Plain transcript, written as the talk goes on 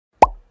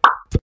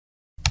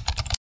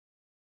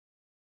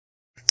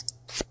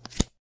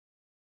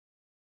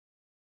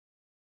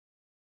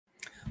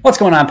What's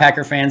going on,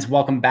 Packer fans?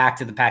 Welcome back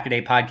to the Pack a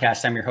Day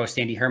podcast. I'm your host,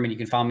 Andy Herman. You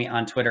can follow me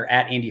on Twitter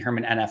at Andy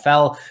Herman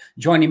NFL.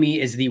 Joining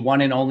me is the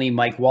one and only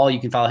Mike Wahle. You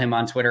can follow him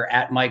on Twitter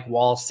at Mike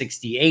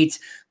Wahle68.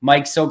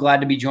 Mike, so glad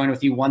to be joined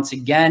with you once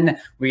again.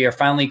 We are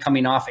finally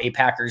coming off a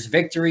Packers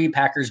victory.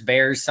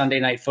 Packers-Bears,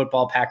 Sunday Night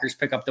Football. Packers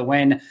pick up the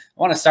win. I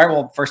want to start,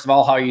 well, first of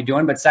all, how are you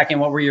doing? But second,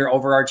 what were your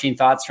overarching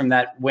thoughts from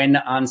that win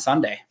on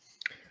Sunday?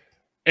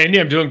 Andy,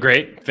 I'm doing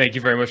great. Thank you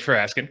very much for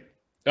asking.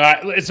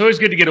 It's always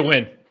good to get a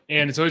win.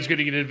 And it's always good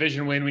to get a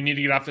division win. We need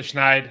to get off the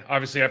schneid,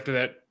 obviously,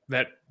 after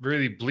that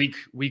really bleak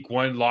week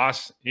one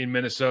loss in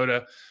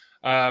Minnesota.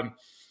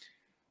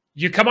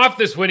 You come off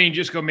this win and you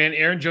just go, man,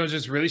 Aaron Jones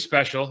is really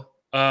special.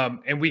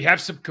 And we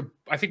have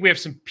I think we have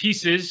some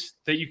pieces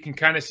that you can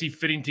kind of see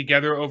fitting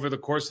together over the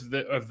course of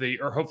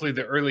or hopefully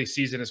the early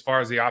season as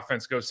far as the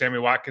offense goes. Sammy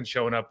Watkins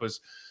showing up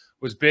was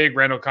big.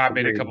 Randall Cobb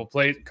made a couple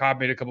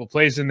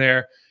plays in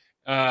there.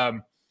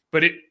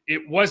 But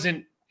it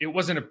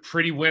wasn't a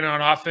pretty win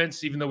on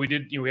offense, even though we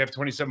have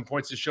 27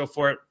 points to show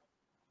for it.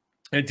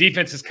 And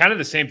defense is kind of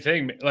the same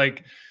thing.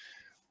 Like,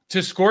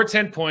 to score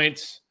 10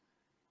 points,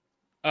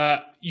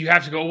 you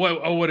have to go,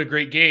 oh, what a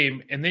great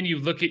game. And then you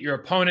look at your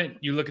opponent,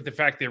 you look at the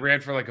fact they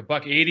ran for like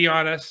 $180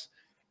 on us.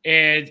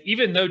 And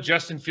even though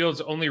Justin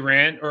Fields only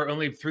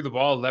threw the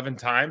ball 11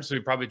 times, so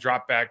he probably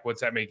dropped back, what's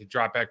that make it?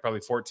 Drop back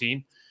probably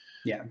 14.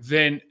 Yeah.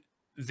 Then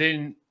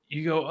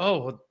you go, oh,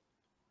 well,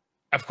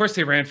 of course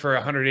they ran for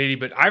 180,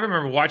 but I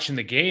remember watching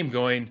the game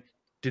going,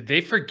 did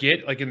they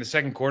forget, like in the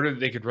second quarter, that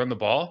they could run the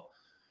ball?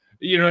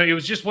 You know, it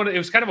was just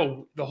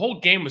the whole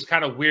game was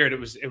kind of weird. It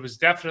was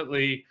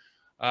definitely,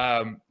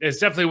 it's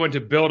definitely one to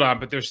build on,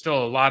 but there's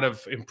still a lot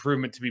of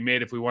improvement to be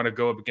made if we want to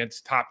go up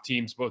against top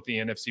teams, both the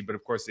NFC, but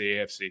of course the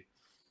AFC.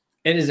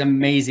 It is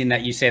amazing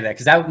that you say that,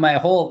 because that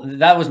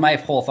was my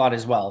whole thought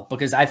as well.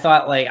 Because I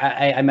thought, like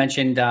I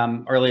mentioned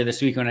earlier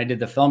this week when I did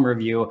the film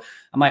review,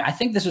 I'm like, I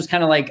think this was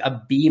kind of like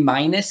a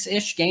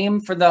B-ish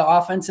game for the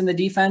offense and the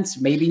defense,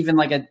 maybe even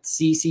like a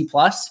C+.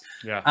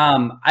 Yeah.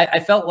 I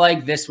felt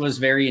like this was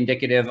very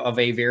indicative of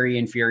a very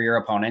inferior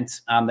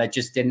opponent that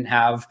just didn't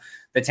have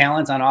the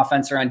talent on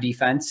offense or on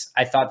defense.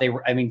 I thought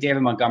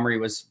David Montgomery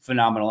was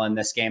phenomenal in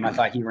this game. I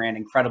thought he ran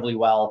incredibly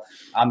well,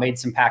 made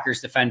some Packers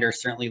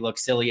defenders certainly look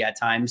silly at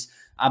times.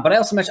 But I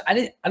also mentioned,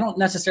 I don't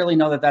necessarily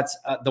know that that's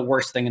the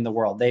worst thing in the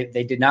world.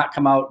 They did not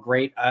come out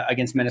great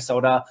against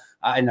Minnesota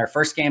in their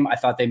first game. I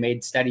thought they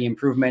made steady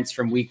improvements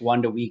from week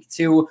 1 to week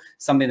 2,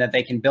 something that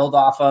they can build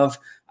off of.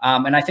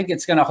 And I think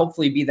it's going to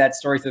hopefully be that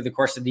story through the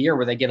course of the year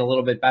where they get a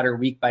little bit better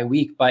week by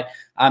week. But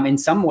in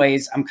some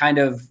ways, I'm kind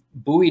of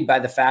buoyed by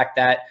the fact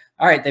that,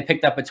 all right, they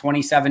picked up a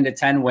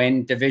 27-10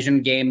 win,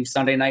 division game,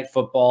 Sunday Night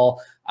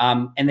Football,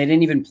 and they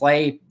didn't even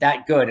play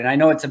that good. And I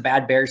know it's a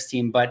bad Bears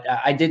team, but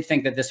I did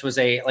think that this was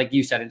like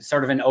you said, it's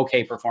sort of an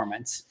okay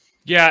performance.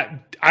 Yeah,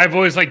 I've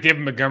always liked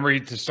David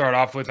Montgomery to start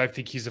off with. I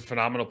think he's a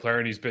phenomenal player,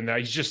 and he's been there.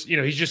 He's just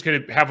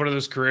going to have one of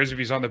those careers if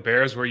he's on the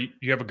Bears where you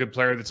have a good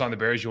player that's on the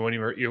Bears, you won't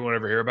ever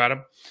hear about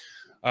him.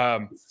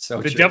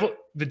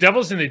 The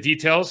devil's in the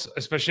details,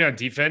 especially on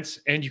defense.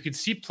 And you can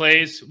see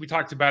plays. We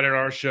talked about it on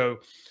our show.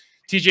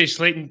 TJ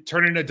Slayton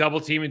turning a double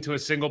team into a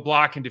single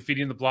block and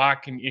defeating the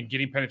block and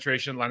getting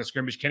penetration line of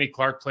scrimmage. Kenny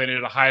Clark playing it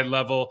at a high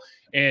level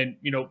and,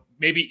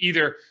 maybe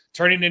either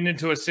turning it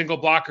into a single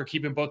block or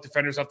keeping both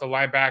defenders off the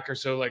linebacker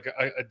so like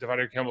a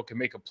Devontae Campbell can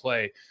make a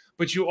play.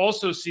 But you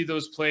also see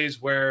those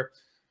plays where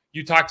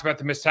you talked about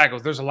the missed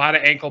tackles. There's a lot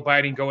of ankle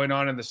biting going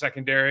on in the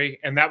secondary.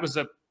 And that was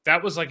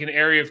like an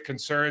area of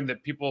concern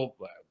that people,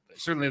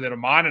 certainly that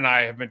Ahman and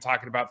I have been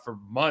talking about for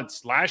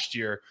months last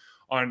year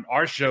on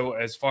our show,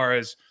 as far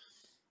as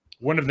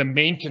one of the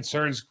main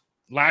concerns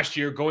last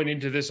year going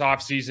into this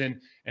offseason.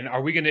 And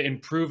are we going to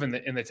improve in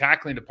the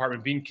tackling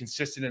department, being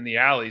consistent in the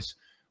alleys?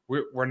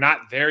 We're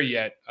not there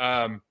yet.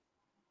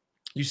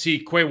 You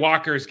see Quay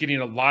Walker is getting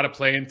a lot of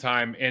playing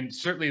time, and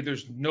certainly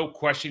there's no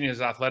questioning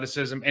his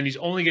athleticism, and he's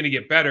only going to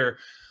get better.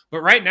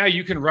 But right now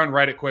you can run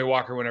right at Quay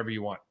Walker whenever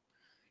you want.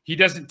 He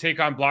doesn't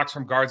take on blocks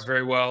from guards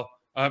very well.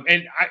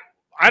 And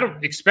I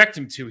don't expect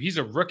him to. He's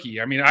a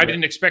rookie. I mean, I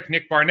didn't expect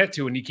Nick Barnett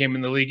to when he came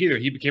in the league either.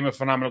 He became a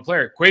phenomenal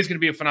player. Quay's going to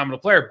be a phenomenal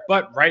player.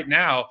 But right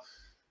now,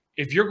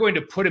 if you're going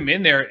to put him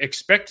in there,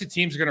 expect the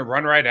teams are going to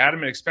run right at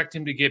him and expect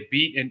him to get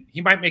beat. And he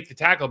might make the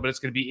tackle, but it's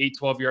going to be 8,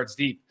 12 yards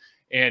deep.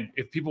 And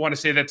if people want to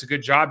say that's a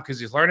good job because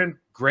he's learning,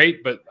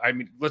 great. But, I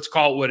mean, let's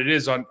call it what it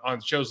is on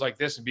shows like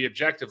this and be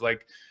objective.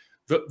 Like,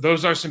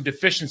 those are some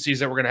deficiencies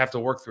that we're going to have to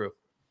work through.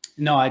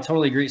 No, I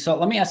totally agree. So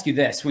let me ask you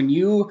this. When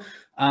you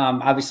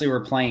obviously were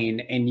playing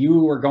and you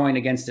were going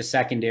against a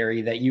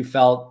secondary that you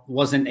felt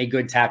wasn't a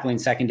good tackling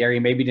secondary,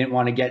 maybe didn't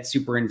want to get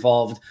super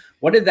involved,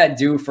 what did that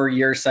do for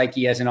your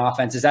psyche as an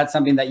offense? Is that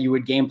something that you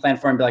would game plan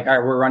for and be like, all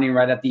right, we're running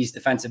right at these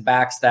defensive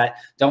backs that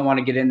don't want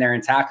to get in there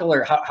and tackle?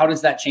 Or how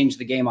does that change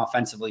the game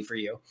offensively for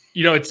you?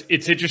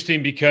 It's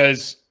interesting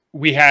because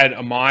we had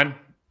Ahman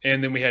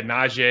and then we had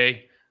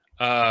Najee.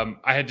 I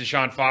had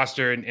Deshaun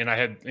Foster and I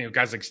had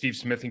guys like Steve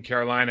Smith in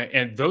Carolina,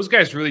 and those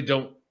guys really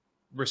don't,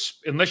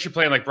 unless you're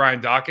playing like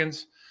Brian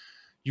Dawkins,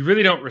 you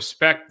really don't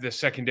respect the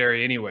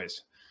secondary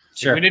anyways.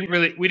 Sure. We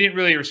didn't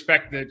really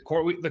respect the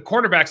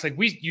cornerbacks. Like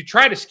you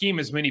try to scheme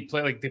as many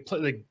play, like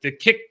the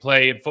kick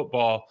play in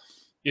football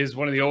is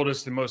one of the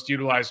oldest and most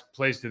utilized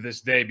plays to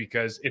this day,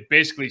 because it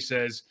basically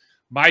says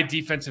my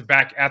defensive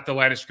back at the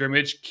line of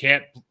scrimmage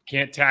can't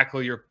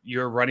tackle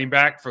your running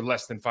back for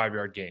less than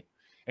 5-yard gain.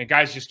 And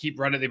guys just keep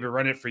running. They've been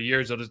running it for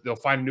years. They'll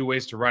find new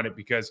ways to run it,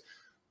 because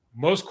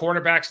most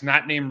cornerbacks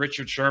not named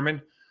Richard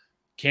Sherman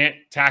can't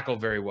tackle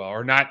very well,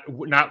 or not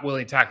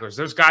willing tacklers.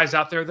 There's guys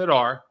out there that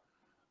are.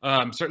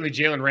 Certainly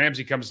Jalen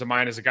Ramsey comes to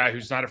mind as a guy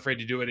who's not afraid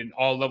to do it in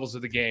all levels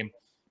of the game.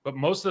 But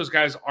most of those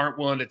guys aren't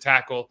willing to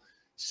tackle.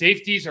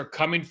 Safeties are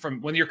coming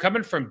from – when you're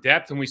coming from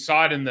depth, and we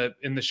saw it in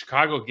the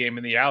Chicago game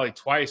in the alley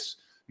twice,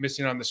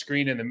 missing on the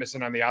screen and then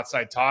missing on the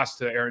outside toss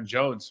to Aaron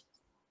Jones.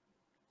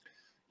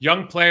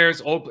 Young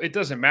players, old, it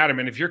doesn't matter,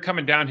 man. If you're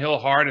coming downhill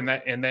hard and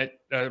that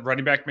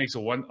running back makes a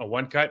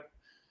one cut,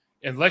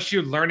 unless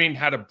you're learning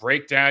how to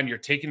break down, you're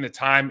taking the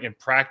time and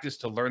practice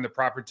to learn the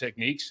proper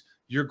techniques,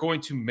 you're going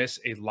to miss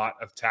a lot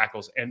of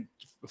tackles. And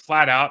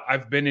flat out,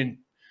 I've been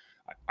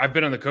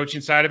on the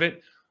coaching side of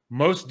it.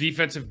 Most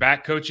defensive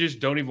back coaches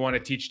don't even want to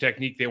teach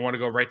technique. They want to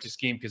go right to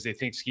scheme because they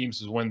think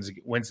schemes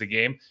wins the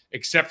game,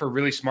 except for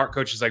really smart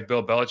coaches like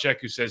Bill Belichick,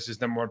 who says his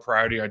number one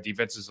priority on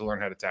defense is to learn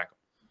how to tackle.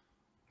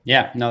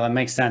 Yeah, no, that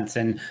makes sense.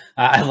 And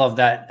I love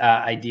that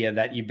idea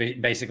that you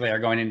basically are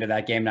going into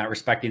that game not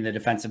respecting the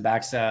defensive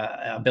back's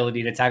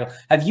ability to tackle.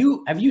 Have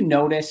you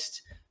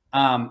noticed,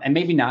 and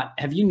maybe not,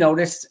 have you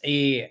noticed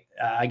a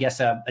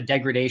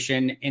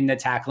degradation in the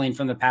tackling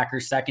from the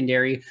Packers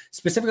secondary?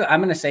 Specifically, I'm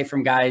going to say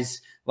from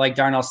guys like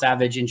Darnell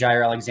Savage and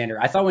Jair Alexander.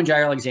 I thought when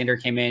Jair Alexander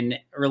came in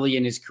early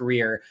in his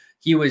career,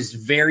 he was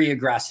very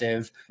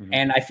aggressive. Mm-hmm.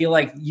 And I feel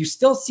like you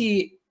still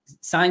see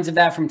signs of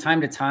that from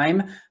time to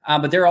time.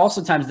 But there are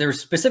also times, there was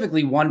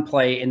specifically one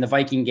play in the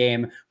Viking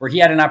game where he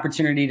had an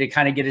opportunity to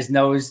kind of get his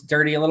nose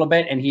dirty a little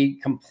bit, and he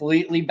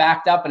completely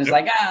backed up and is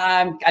like,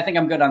 I think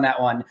I'm good on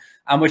that one,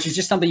 which is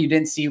just something you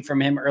didn't see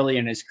from him early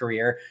in his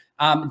career.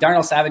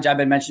 Darnell Savage, I've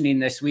been mentioning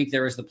this week,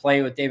 there was the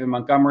play with David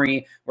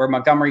Montgomery where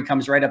Montgomery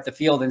comes right up the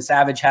field and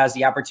Savage has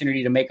the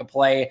opportunity to make a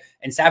play,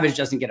 and Savage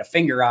doesn't get a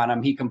finger on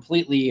him. He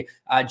completely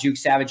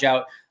jukes Savage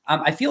out.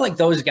 I feel like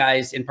those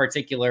guys in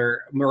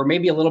particular were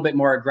maybe a little bit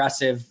more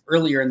aggressive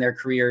earlier in their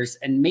careers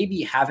and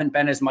maybe haven't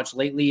been as much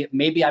lately.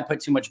 Maybe I put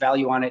too much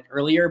value on it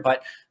earlier,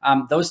 but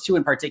those two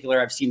in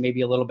particular, I've seen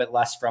maybe a little bit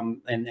less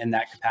from in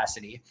that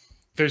capacity.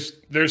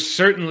 There's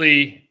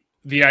certainly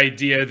the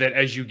idea that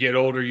as you get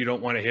older, you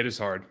don't want to hit as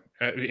hard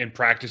in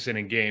practice and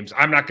in games.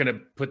 I'm not going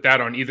to put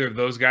that on either of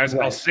those guys.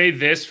 Right. I'll say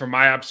this from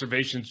my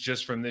observations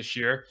just from this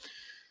year.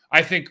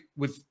 I think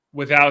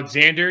with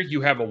Alexander,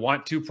 you have a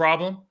want-to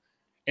problem.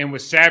 And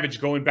with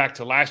Savage, going back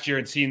to last year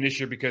and seeing this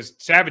year, because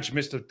Savage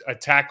missed a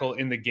tackle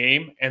in the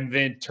game and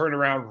then turned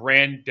around,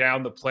 ran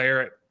down the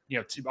player,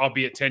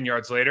 albeit 10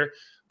 yards later,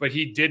 but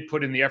he did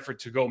put in the effort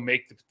to go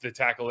make the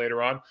tackle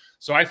later on.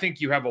 So I think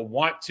you have a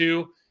want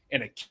to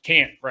and a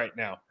can't right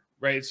now,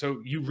 right?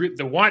 So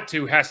the want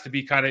to has to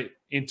be kind of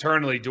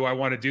internally. Do I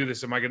want to do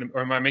this? Am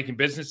I making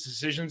business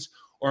decisions,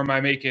 or am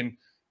I making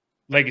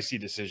legacy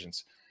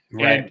decisions?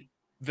 Right. And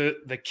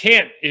the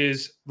can't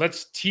is,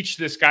 let's teach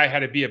this guy how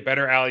to be a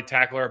better alley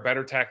tackler, a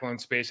better tackler in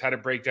space, how to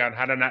break down,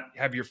 how to not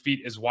have your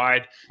feet as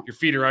wide, your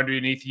feet are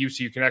underneath you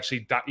so you can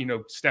actually,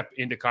 step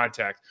into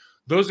contact.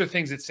 Those are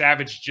things that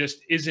Savage just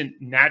isn't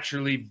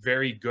naturally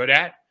very good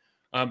at.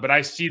 But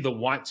I see the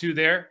want to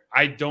there.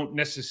 I'm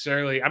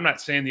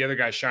not saying the other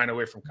guys shying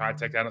away from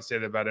contact. I don't say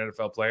that about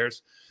NFL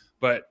players,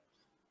 but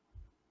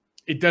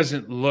it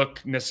doesn't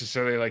look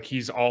necessarily like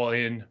he's all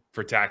in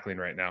for tackling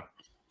right now.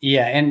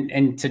 Yeah,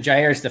 and to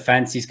Jair's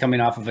defense, he's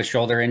coming off of a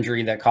shoulder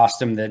injury that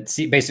cost him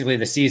basically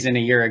the season a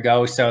year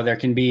ago. So there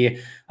can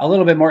be a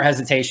little bit more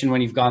hesitation when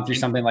you've gone through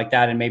something like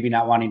that and maybe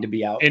not wanting to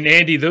be out. And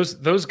Andy,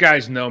 those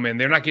guys know, man,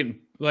 they're not getting,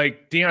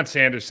 like Deion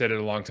Sanders said it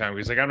a long time ago.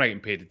 He's like, I'm not getting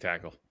paid to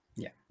tackle.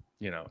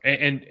 Yeah.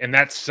 And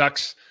that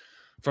sucks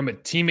from a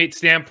teammate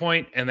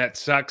standpoint, and that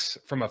sucks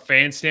from a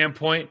fan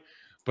standpoint.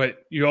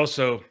 But you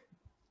also,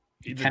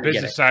 the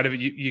business side of it,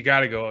 you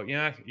got to go,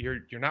 yeah, you're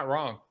not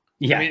wrong.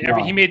 Yeah,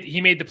 he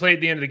made the play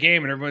at the end of the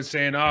game, and everyone's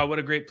saying, "Oh, what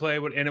a great play!"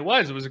 And it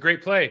was a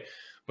great play,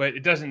 but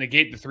it doesn't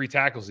negate the 3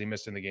 tackles he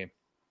missed in the game.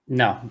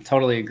 No,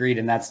 totally agreed,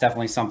 and that's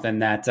definitely something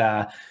that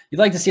you'd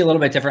like to see a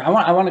little bit different.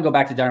 I want to go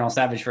back to Darnell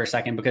Savage for a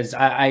second, because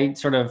I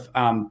sort of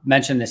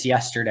mentioned this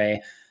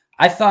yesterday.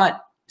 I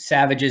thought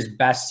Savage's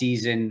best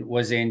season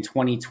was in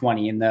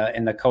 2020 in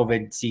the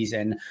COVID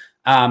season,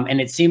 and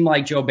it seemed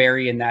like Joe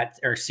Barry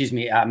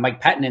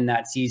Mike Pettin in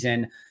that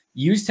season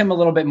used him a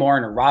little bit more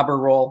in a robber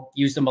role,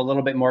 used him a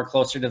little bit more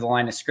closer to the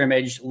line of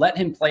scrimmage, let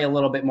him play a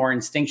little bit more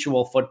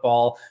instinctual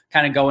football,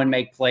 kind of go and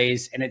make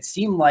plays. And it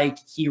seemed like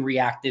he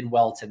reacted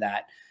well to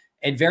that.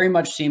 It very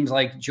much seems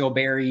like Joe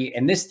Barry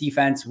and this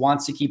defense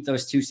wants to keep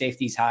those 2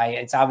 safeties high.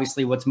 It's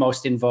obviously what's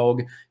most in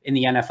vogue in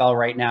the NFL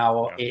right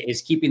now,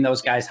 is keeping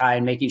those guys high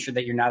and making sure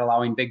that you're not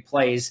allowing big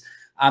plays.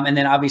 And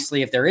then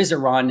obviously if there is a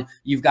run,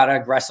 you've got to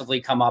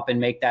aggressively come up and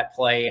make that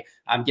play,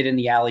 get in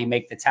the alley,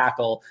 make the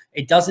tackle.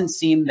 It doesn't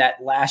seem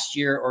that last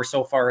year or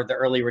so far the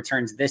early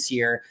returns this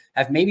year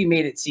have maybe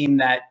made it seem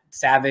that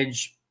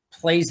Savage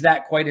plays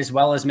that quite as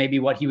well as maybe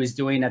what he was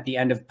doing at the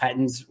end of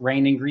Pettin's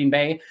reign in Green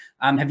Bay.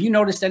 Have you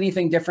noticed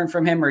anything different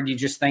from him, or do you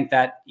just think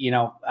that,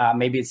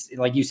 maybe it's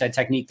like you said,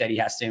 technique that he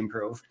has to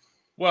improve?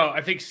 Well,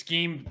 I think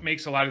scheme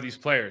makes a lot of these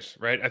players,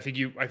 right? I think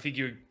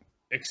you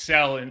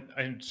excel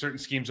in certain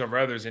schemes over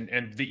others.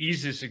 And the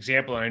easiest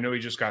example, and I know he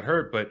just got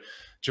hurt, but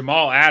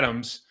Jamal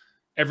Adams,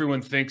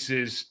 everyone thinks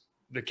is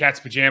the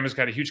cat's pajamas,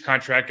 got a huge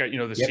contract, got,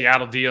 the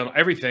Seattle deal and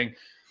everything.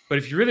 But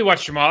if you really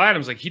watch Jamal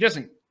Adams, like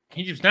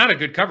he's not a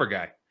good cover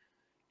guy.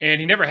 And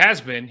he never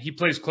has been. He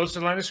plays close to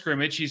the line of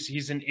scrimmage.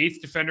 He's an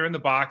eighth defender in the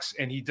box,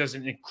 and he does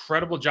an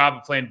incredible job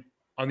of playing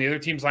on the other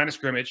team's line of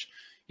scrimmage.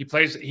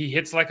 He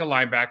hits like a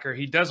linebacker.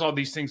 He does all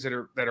these things that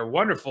are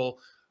wonderful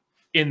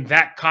in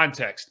that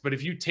context. But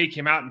if you take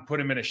him out and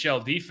put him in a shell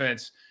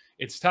defense,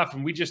 it's tough.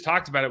 And we just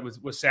talked about it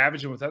with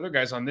Savage and with other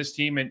guys on this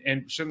team,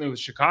 and certainly with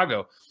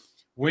Chicago.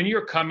 When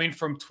you're coming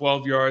from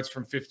 12 yards,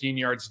 from 15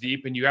 yards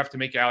deep, and you have to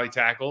make alley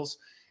tackles,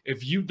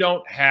 if you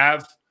don't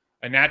have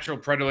a natural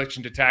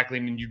predilection to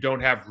tackling, and you don't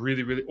have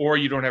really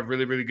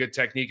good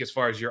technique as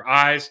far as your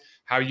eyes,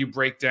 how you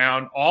break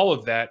down, all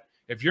of that.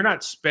 If you're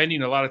not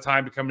spending a lot of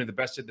time becoming the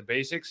best at the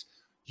basics,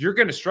 you're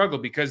going to struggle,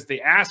 because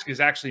the ask is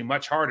actually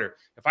much harder.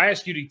 If I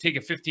ask you to take a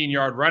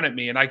 15-yard run at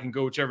me and I can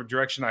go whichever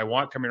direction I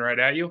want coming right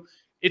at you,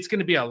 it's going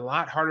to be a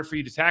lot harder for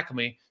you to tackle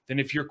me than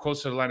if you're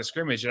close to the line of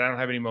scrimmage and I don't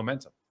have any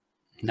momentum.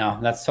 No,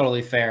 that's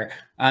totally fair.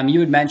 You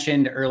had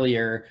mentioned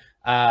earlier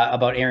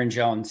about Aaron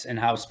Jones and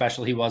how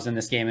special he was in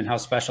this game and how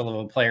special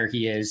of a player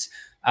he is.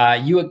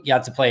 You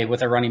got to play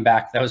with a running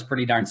back that was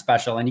pretty darn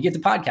special, and you get to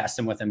podcast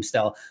him with him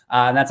still.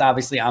 And that's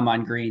obviously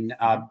Ahman Green,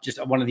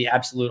 just one of the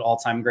absolute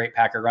all-time great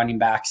Packer running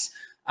backs.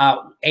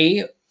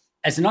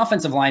 As an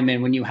offensive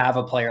lineman, when you have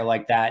a player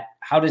like that,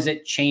 how does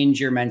it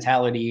change your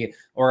mentality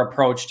or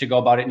approach to go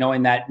about it,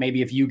 knowing that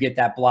maybe if you get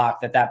that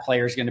block, that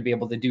player is going to be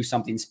able to do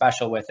something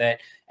special with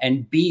it?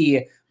 And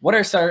B, what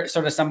are sort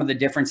of some of the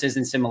differences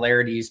and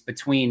similarities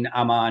between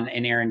Ahman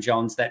and Aaron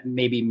Jones that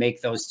maybe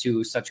make those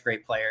two such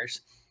great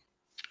players?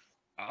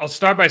 I'll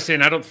start by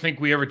saying I don't think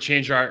we ever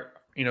change our,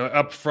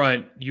 up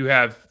front, you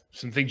have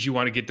some things you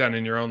want to get done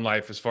in your own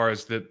life as far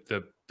as the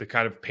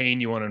kind of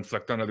pain you want to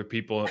inflict on other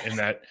people, and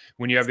that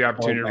when you have the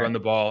opportunity to run the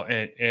ball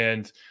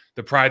and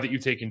the pride that you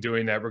take in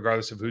doing that,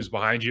 regardless of who's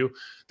behind you,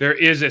 there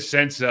is a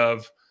sense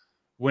of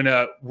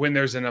when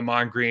there's an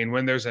Ahman Green,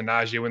 when there's a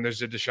Najee, when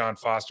there's a Deshaun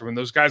Foster, when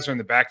those guys are in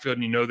the backfield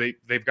and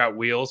they've got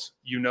wheels,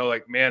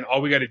 like, man,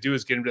 all we got to do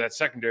is get into that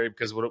secondary,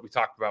 because of what we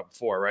talked about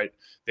before, right?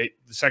 The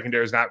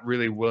secondary is not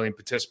really willing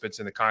participants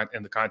in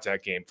the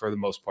contact game for the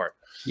most part.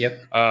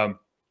 Yep.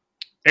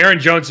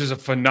 Aaron Jones is a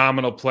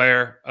phenomenal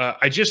player.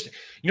 What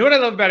I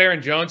love about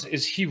Aaron Jones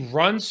is he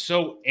runs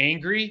so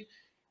angry,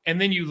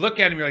 and then you look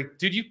at him, you're like,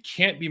 dude, you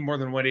can't be more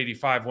than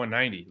 185,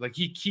 190. Like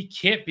he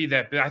can't be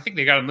that big. I think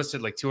they got him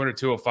listed like 200,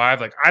 205.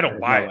 Like, I don't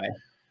buy it.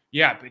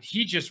 Yeah, but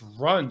he just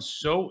runs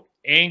so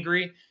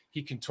angry.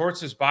 He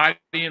contorts his body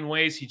in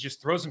ways. He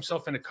just throws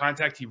himself into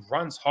contact. He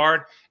runs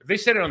hard. If they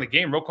said it on the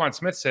game, Roquan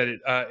Smith said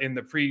it in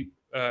the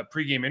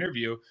pregame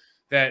interview,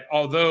 that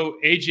although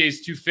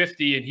AJ's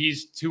 250 and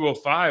he's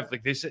 205,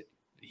 like they said,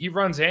 he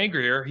runs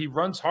angrier, he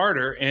runs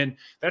harder, and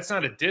that's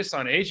not a diss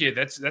on AJ.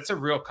 That's a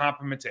real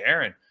compliment to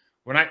Aaron.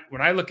 When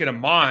I look at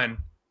Ahman,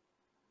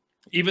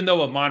 even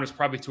though Ahman was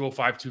probably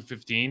 205,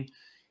 215,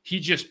 he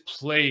just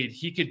played.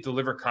 He could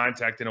deliver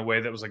contact in a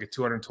way that was like a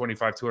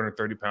 225,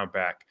 230-pound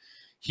back.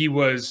 He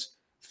was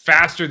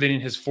faster than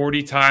in his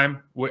 40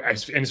 time, and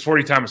his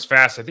 40 time was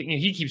fast. I think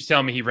he keeps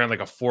telling me he ran like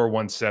a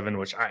 4.17,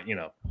 which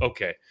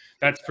okay,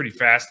 that's pretty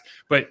fast.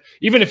 But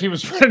even if he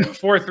was running a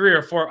 4.3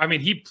 or 4, I mean,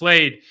 he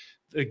played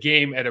the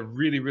game at a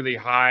really, really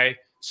high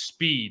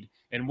speed.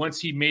 And once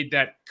he made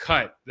that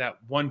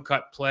one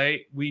cut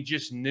play, we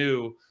just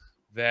knew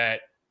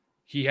that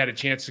he had a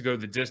chance to go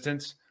the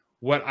distance.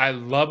 What I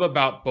love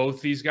about both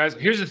these guys,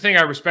 here's the thing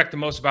I respect the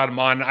most about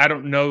Ahman. I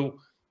don't know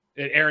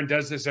that Aaron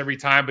does this every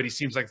time, but he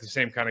seems like the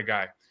same kind of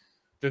guy.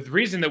 The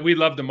reason that we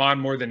loved Ahman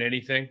more than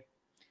anything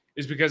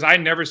is because I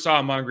never saw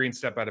Ahman Green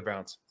step out of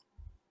bounds.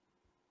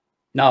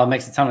 No, it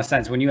makes a ton of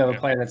sense when you have a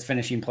player that's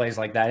finishing plays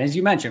like that. As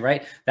you mentioned,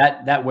 right,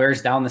 that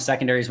wears down the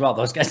secondary as well.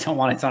 Those guys don't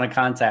want a ton of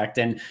contact.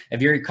 And if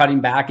you're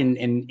cutting back and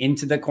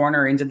into the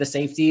corner, into the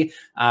safety,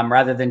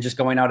 rather than just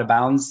going out of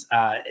bounds,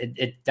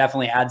 it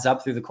definitely adds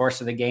up through the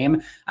course of the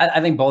game. I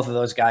think both of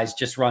those guys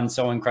just run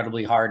so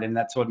incredibly hard, and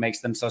that's what makes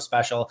them so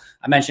special.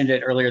 I mentioned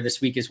it earlier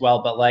this week as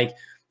well, but like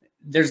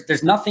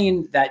there's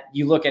nothing that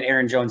you look at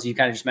Aaron Jones, you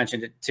kind of just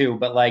mentioned it too,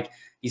 but like,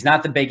 he's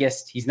not the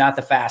biggest. He's not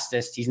the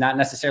fastest. He's not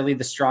necessarily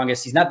the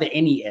strongest. He's not the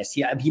anyest.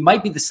 He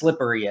might be the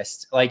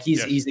slipperiest. Like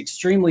he's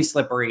extremely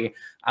slippery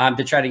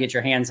to try to get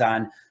your hands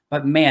on.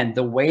 But man,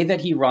 the way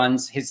that he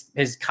runs,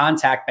 his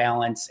contact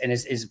balance and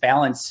his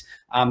balance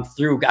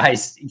through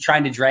guys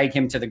trying to drag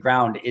him to the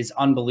ground is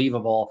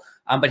unbelievable.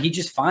 But he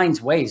just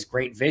finds ways,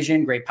 great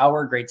vision, great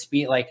power, great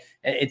speed. Like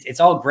it's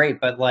all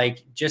great, but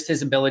like just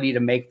his ability to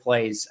make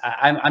plays,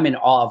 I'm in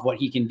awe of what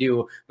he can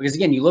do. Because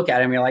again, you look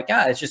at him, you're like,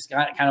 it's just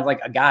kind of like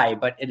a guy,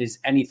 but it is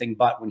anything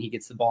but when he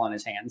gets the ball in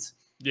his hands.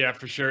 Yeah,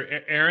 for sure.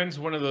 Aaron's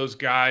one of those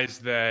guys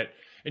that,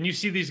 and you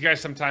see these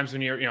guys sometimes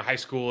when you're, high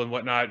school and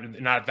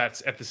whatnot, not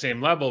that's at the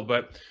same level,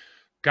 but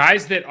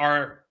guys that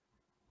are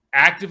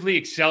actively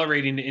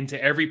accelerating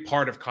into every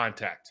part of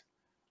contact,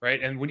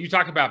 right? And when you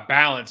talk about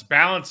balance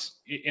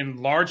in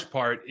large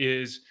part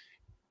is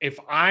if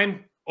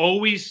I'm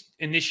always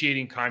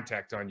initiating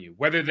contact on you,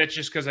 whether that's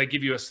just because I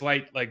give you a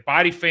slight like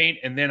body feint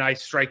and then I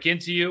strike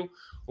into you,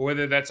 or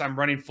whether that's I'm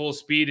running full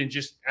speed and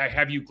just I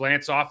have you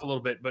glance off a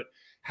little bit, but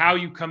how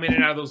you come in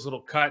and out of those little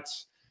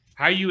cuts,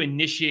 how you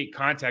initiate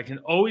contact, and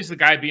always the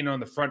guy being on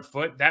the front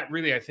foot, that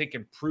really, I think,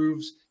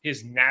 improves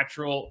his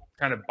natural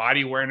kind of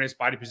body awareness,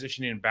 body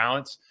positioning, and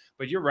balance.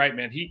 But you're right,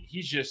 man. He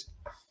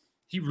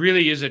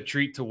really is a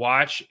treat to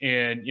watch.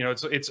 And,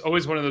 it's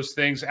always one of those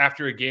things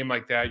after a game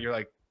like that, you're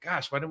like,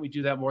 gosh, why didn't we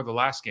do that more the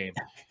last game?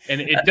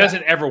 And it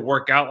doesn't ever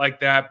work out like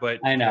that. But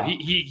I know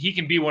he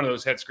can be one of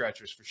those head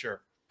scratchers for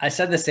sure. I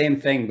said the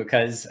same thing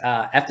because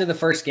after the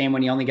first game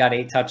when he only got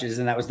 8 touches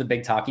and that was the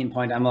big talking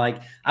point, I'm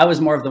like, I was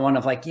more of the one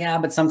of like, yeah,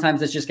 but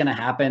sometimes it's just going to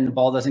happen. The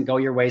ball doesn't go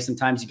your way.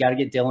 Sometimes you got to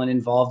get Dylan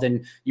involved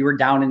and you were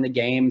down in the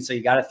game. So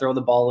you got to throw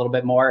the ball a little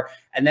bit more.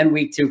 And then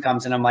week 2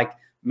 comes and I'm like,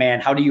 man,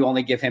 how do you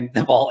only give him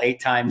the ball 8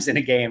 times in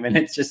a game? And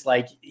it's just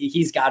like,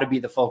 he's got to be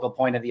the focal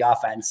point of the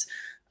offense.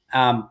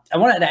 I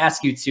wanted to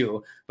ask you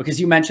too, because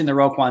you mentioned the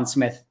Roquan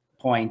Smith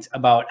point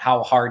about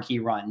how hard he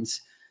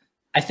runs.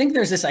 I think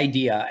there's this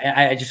idea,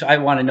 and I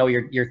want to know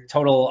your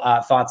total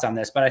thoughts on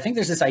this, but I think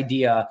there's this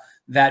idea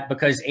that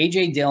because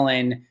AJ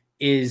Dillon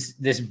is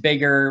this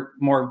bigger,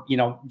 more,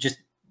 just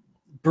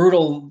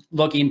brutal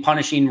looking,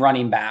 punishing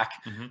running back,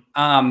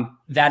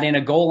 that in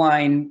a goal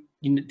line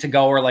to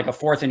go or like a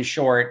 4th and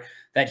short,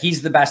 that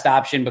he's the best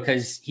option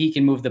because he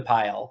can move the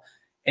pile.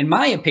 In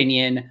my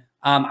opinion,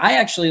 I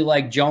actually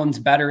like Jones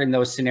better in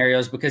those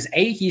scenarios because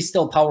A, he's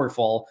still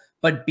powerful,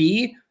 but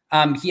B,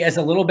 he has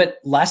a little bit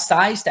less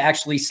size to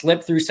actually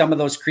slip through some of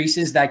those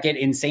creases that get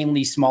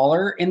insanely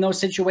smaller in those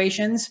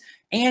situations.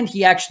 And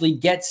he actually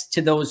gets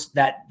to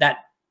that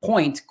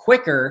point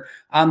quicker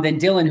than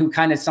Dylan, who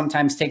kind of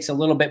sometimes takes a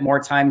little bit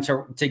more time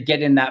to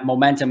get in that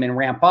momentum and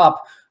ramp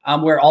up,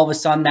 where all of a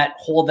sudden that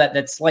hole,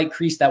 that slight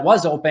crease that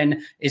was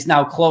open is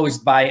now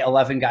closed by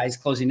 11 guys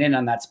closing in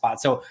on that spot.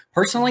 So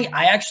personally,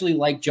 I actually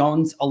like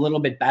Jones a little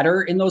bit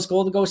better in those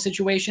goal-to-go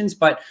situations,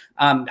 but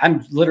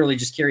I'm literally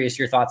just curious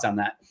your thoughts on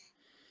that.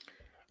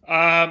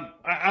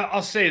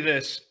 I'll say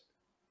this.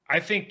 I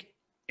think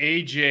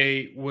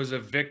AJ was a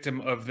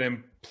victim of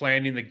them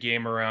planning the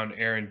game around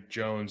Aaron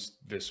Jones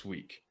this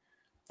week.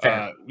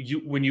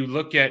 When you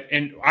look at,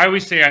 and I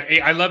always say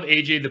I love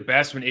AJ the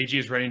best when AJ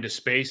is running to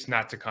space,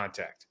 not to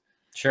contact.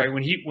 Sure.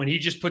 Right? When he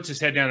just puts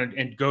his head down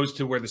and goes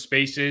to where the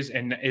space is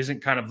and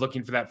isn't kind of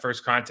looking for that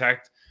first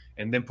contact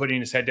and then putting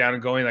his head down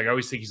and going, like I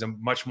always think he's a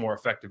much more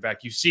effective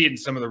back. You see it in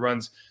some of the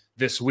runs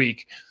this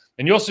week.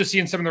 And you also see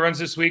in some of the runs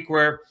this week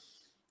where,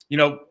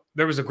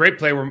 there was a great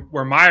play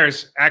where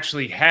Myers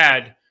actually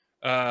had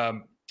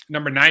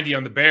number 90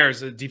 on the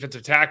Bears, a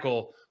defensive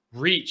tackle,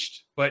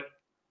 reached, but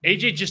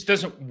AJ just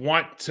doesn't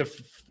want to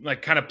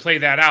kind of play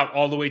that out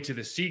all the way to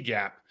the C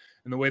gap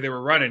and the way they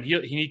were running.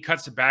 He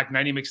cuts it back,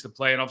 90 makes the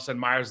play, and all of a sudden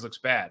Myers looks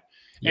bad.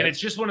 Yep. And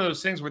it's just one of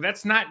those things where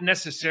that's not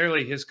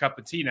necessarily his cup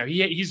of tea. Now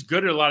he's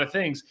good at a lot of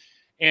things,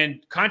 and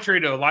contrary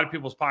to a lot of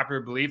people's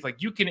popular belief,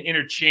 like you can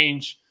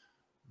interchange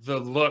the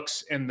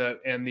looks and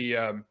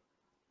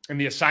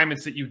the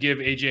assignments that you give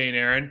AJ and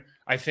Aaron,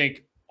 I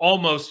think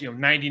almost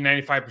 90,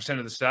 95%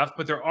 of the stuff.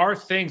 But there are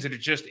things that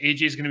just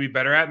AJ is going to be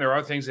better at, and there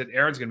are things that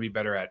Aaron's going to be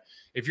better at.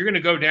 If you're going to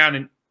go down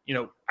and,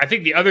 I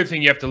think the other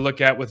thing you have to look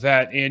at with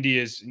that, Andy,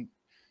 is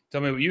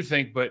tell me what you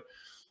think, but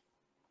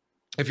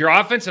if your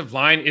offensive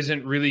line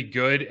isn't really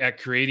good at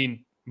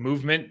creating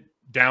movement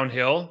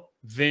downhill,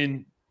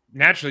 then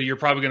naturally you're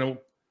probably going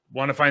to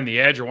want to find the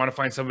edge or want to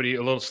find somebody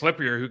a little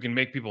slipperier who can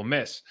make people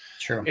miss.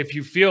 True. If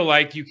you feel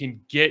like you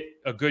can get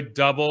a good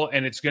double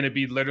and it's going to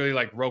be literally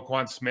like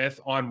Roquan Smith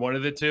on one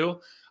of the two,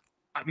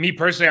 me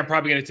personally, I'm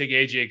probably going to take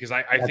AJ because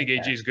I think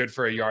AJ is good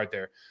for a yard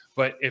there.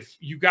 But if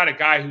you got a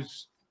guy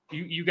who's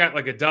you got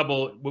like a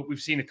double, what we've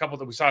seen a couple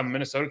that we saw in the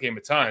Minnesota game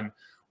a ton,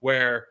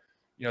 where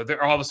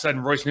they're all of a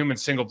sudden Royce Newman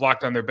single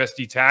blocked on their best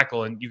D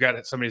tackle, and you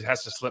got somebody that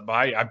has to slip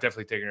by. I'm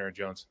definitely taking Aaron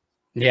Jones.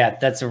 Yeah,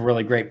 that's a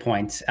really great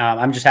point.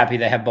 I'm just happy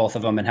they have both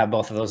of them and have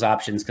both of those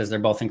options because they're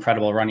both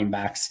incredible running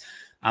backs.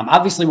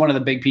 Obviously, one of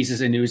the big pieces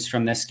of news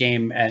from this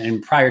game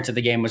and prior to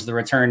the game was the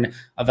return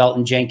of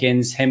Elgton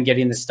Jenkins, him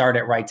getting the start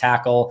at right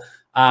tackle.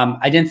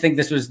 I didn't think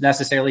this was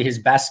necessarily his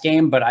best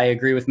game, but I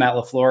agree with Matt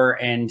LaFleur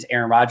and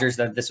Aaron Rodgers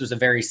that this was a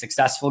very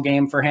successful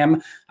game for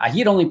him. He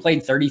had only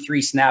played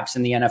 33 snaps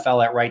in the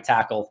NFL at right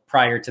tackle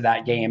prior to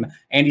that game,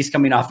 and he's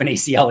coming off an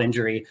ACL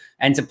injury.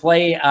 And to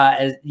play,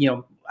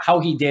 how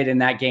he did in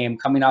that game,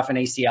 coming off an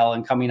ACL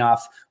and coming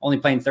off only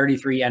playing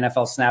 33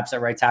 NFL snaps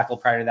at right tackle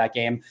prior to that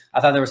game. I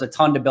thought there was a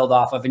ton to build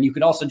off of. And you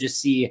could also just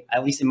see,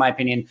 at least in my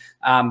opinion,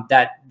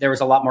 that there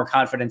was a lot more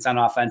confidence on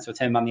offense with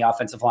him on the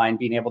offensive line,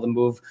 being able to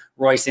move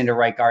Royce into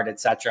right guard,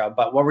 etc.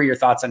 But what were your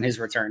thoughts on his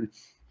return?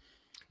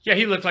 Yeah,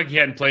 he looked like he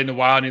hadn't played in a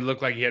while, and he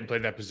looked like he hadn't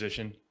played that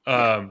position.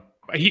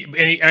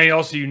 He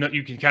also,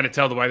 you can kind of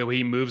tell the way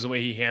he moves, the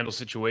way he handles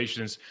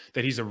situations,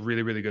 that he's a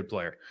really, really good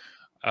player.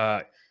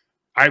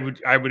 I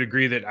would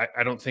agree that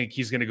I don't think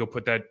he's going to go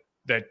put that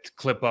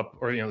clip up,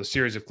 or the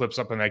series of clips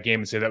up on that game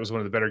and say that was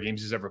one of the better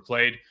games he's ever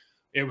played.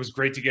 It was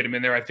great to get him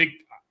in there. I think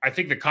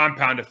the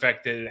compound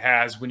effect that it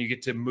has when you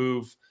get to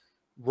move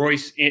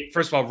Royce in.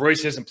 First of all,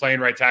 Royce isn't playing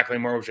right tackle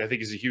anymore, which I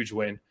think is a huge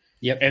win.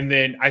 Yep. And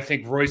then I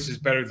think Royce is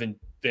better than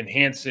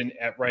Hansen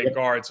at right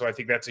guard, so I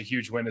think that's a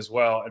huge win as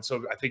well. And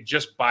so I think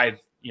just by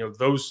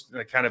those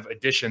kind of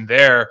addition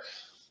there,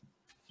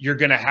 you're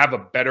going to have a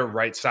better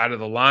right side of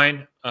the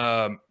line.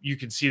 You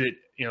can see that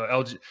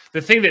Elgton.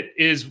 The thing that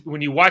is,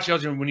 when you watch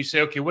Elgton, when you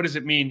say, okay, what does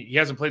it mean? He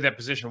hasn't played that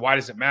position. Why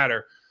does it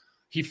matter?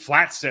 He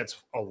flat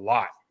sets a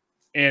lot,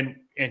 and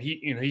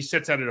he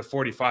sets out at a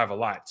 45 a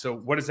lot. So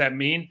what does that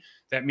mean?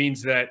 That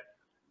means that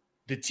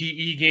the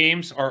TE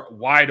games are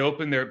wide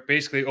open. They're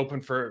basically open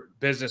for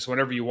business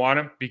whenever you want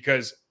them,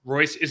 because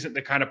Royce isn't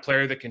the kind of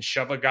player that can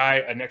shove a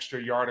guy an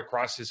extra yard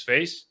across his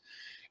face.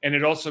 And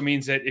it also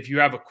means that if you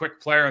have a quick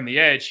player on the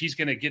edge, he's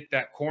going to get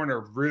that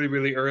corner really,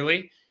 really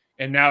early.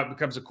 And now it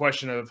becomes a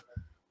question of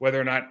whether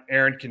or not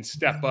Aaron can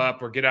step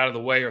up or get out of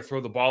the way or throw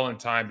the ball in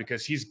time,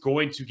 because he's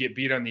going to get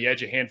beat on the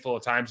edge a handful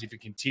of times if he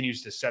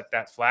continues to set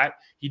that flat.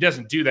 He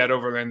doesn't do that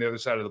over on the other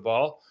side of the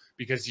ball,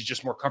 because he's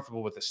just more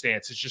comfortable with the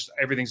stance. It's just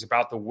everything's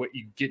about the way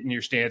you get in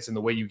your stance and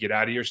the way you get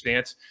out of your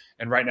stance.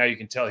 And right now you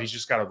can tell he's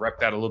just got to rep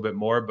that a little bit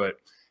more. But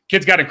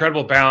kid's got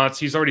incredible balance.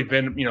 He's already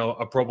been,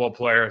 a Pro Bowl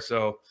player.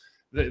 So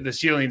the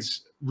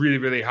ceiling's really,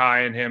 really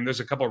high in him. There's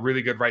a couple of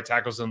really good right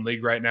tackles in the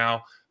league right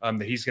now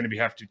that he's going to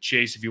have to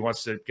chase if he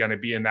wants to kind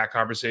of be in that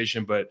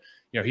conversation. But,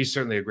 he's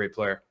certainly a great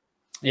player.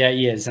 Yeah,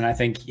 he is. And I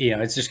think,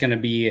 it's just going to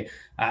be,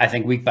 I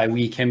think week by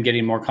week, him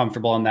getting more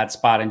comfortable in that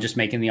spot and just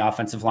making the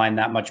offensive line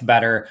that much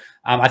better.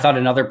 I thought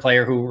another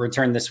player who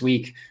returned this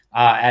week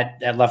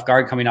at left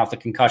guard, coming off the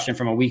concussion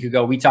from a week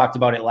ago, we talked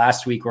about it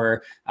last week,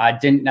 where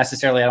didn't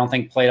necessarily, I don't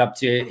think, played up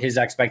to his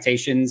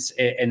expectations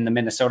in the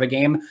Minnesota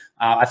game.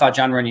 I thought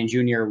John Runyon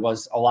Jr.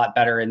 was a lot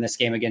better in this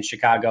game against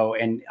Chicago.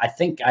 And I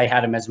think I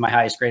had him as my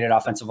highest graded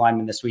offensive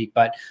lineman this week.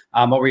 But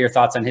what were your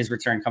thoughts on his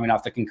return coming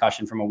off the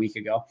concussion from a week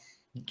ago?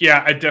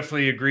 Yeah, I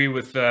definitely agree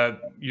with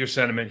your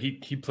sentiment.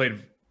 He played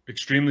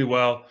extremely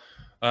well.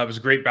 It was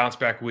a great bounce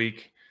back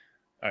week.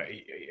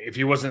 If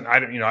he wasn't, I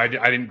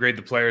didn't grade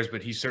the players,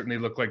 but he certainly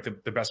looked like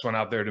the best one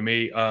out there to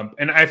me.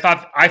 And I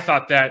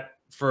thought that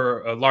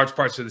for large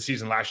parts of the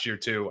season last year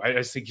too.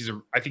 I think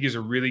he's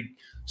a really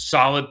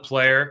solid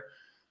player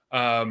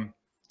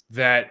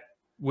that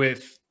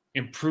with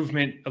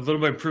improvement, a little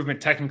bit of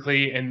improvement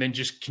technically, and then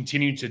just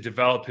continuing to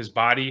develop his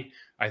body,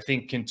 I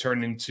think can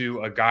turn into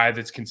a guy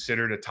that's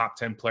considered a top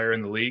 10 player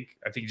in the league.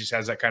 I think he just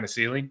has that kind of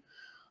ceiling.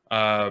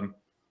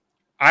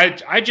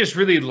 I just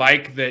really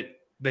like that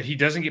he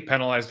doesn't get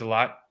penalized a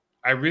lot.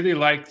 I really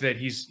like that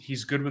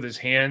he's good with his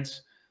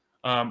hands.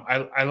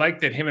 I like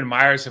that him and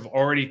Myers have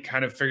already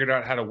kind of figured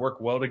out how to work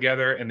well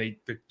together, and the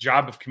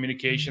job of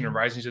communication and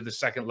rising to the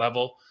second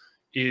level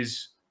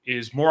is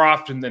more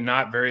often than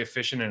not very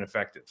efficient and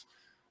effective.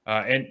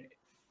 And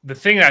the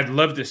thing I'd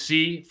love to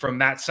see from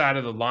that side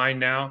of the line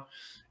now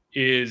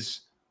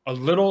is a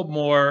little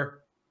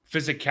more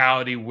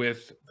physicality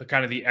with the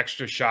kind of the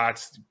extra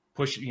shots,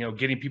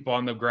 getting people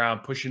on the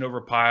ground, pushing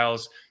over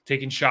piles,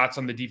 taking shots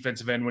on the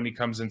defensive end when he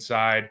comes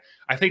inside.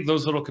 I think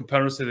those little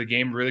components of the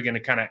game are really going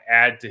to kind of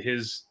add to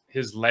his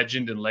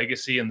legend and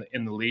legacy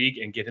in the league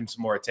and get him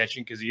some more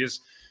attention, because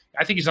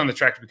I think he's on the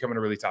track to becoming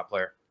a really top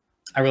player.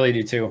 I really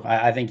do too.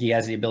 I think he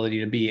has the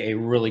ability to be a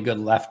really good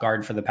left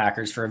guard for the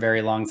Packers for a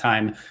very long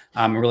time.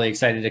 I'm really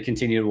excited to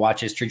continue to watch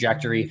his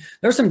trajectory.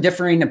 There's some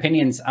differing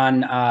opinions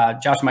on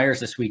Josh Myers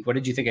this week. What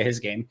did you think of his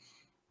game?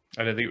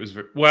 I didn't think it was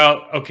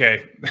well.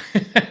 Okay.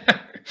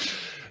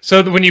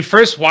 So when you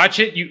first watch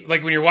it,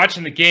 when you're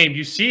watching the game,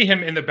 you see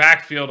him in the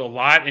backfield a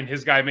lot and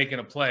his guy making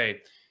a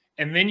play.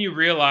 And then you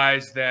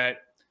realize that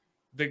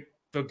the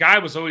guy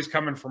was always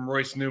coming from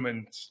Royce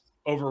Newman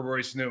over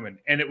Royce Newman.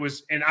 And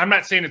I'm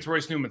not saying it's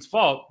Royce Newman's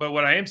fault, but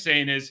what I am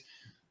saying is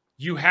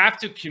you have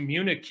to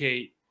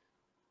communicate,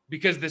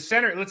 because the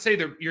center, let's say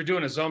that you're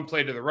doing a zone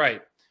play to the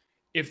right.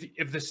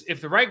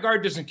 If the right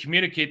guard doesn't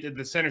communicate that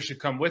the center should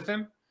come with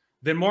him,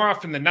 then more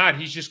often than not,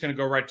 he's just going to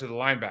go right to the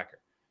linebacker.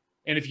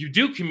 And if you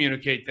do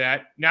communicate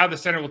that, now the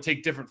center will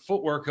take different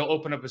footwork. He'll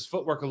open up his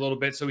footwork a little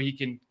bit so he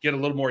can get a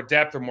little more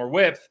depth or more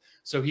width,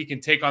 so he can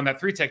take on that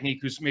 3 technique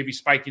who's maybe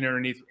spiking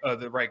underneath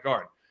the right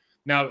guard.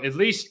 Now, at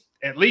least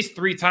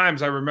 3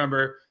 times I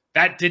remember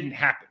that didn't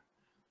happen.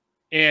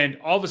 And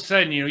all of a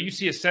sudden, you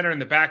see a center in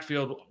the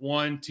backfield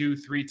 1, 2,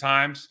 3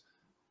 times.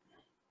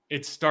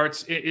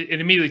 It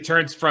immediately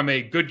turns from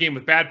a good game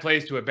with bad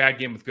plays to a bad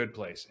game with good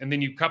plays. And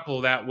then you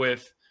couple that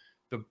with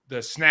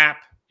the snap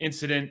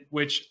incident,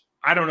 which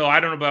I don't know. I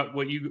don't know about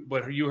what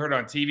you heard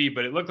on TV,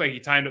 but it looked like he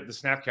timed up the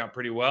snap count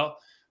pretty well.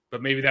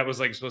 But maybe that was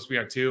like supposed to be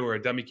on 2 or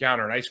a dummy count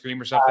or an ice cream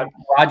or something.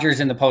 Rodgers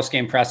in the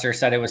post-game presser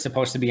said it was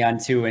supposed to be on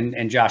 2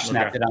 and Josh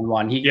snapped it on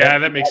 1.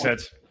 That makes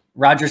sense.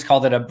 Rodgers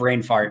called it a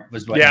brain fart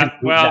was what. Yeah.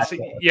 Well,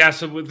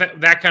 so with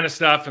that kind of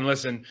stuff, and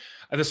listen,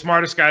 the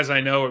smartest guys I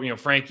know,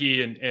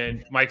 Frankie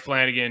and Mike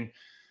Flanagan,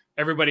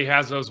 everybody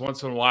has those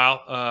once in a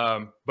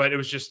while. But it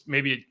was just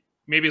maybe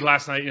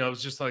last night, it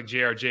was just like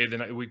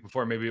JRJ the week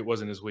before. Maybe it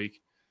wasn't his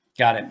week.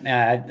 Got it.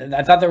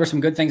 I thought there were some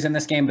good things in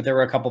this game, but there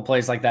were a couple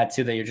plays like that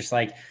too that you're just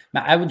like,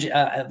 I would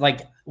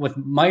like with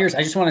Myers.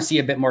 I just want to see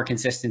a bit more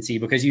consistency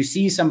because you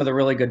see some of the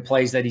really good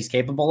plays that he's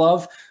capable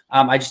of.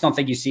 I just don't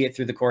think you see it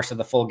through the course of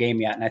the full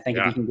game yet. And I think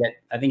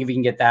if he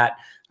can get that,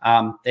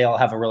 they'll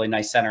have a really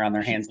nice center on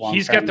their hands.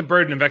 He's got the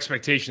burden of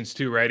expectations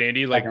too, right,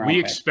 Andy? Like we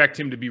expect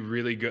him to be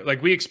really good.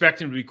 Like we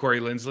expect him to be Corey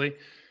Linsley.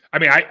 I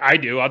mean, I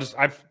do.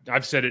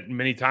 I've said it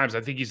many times. I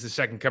think he's the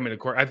second coming to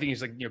Corey. I think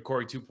he's like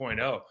Corey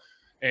 2.0.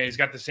 And he's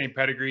got the same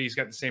pedigree. He's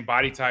got the same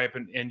body type.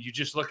 And you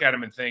just look at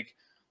him and think,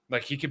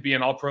 like, he could be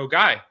an all-pro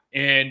guy.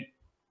 And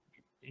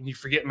you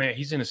forget, man,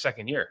 he's in his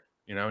second year,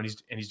 and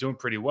he's doing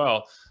pretty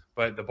well.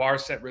 But the bar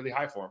is set really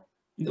high for him.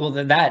 Well,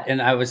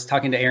 and I was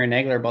talking to Aaron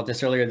Nagler about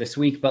this earlier this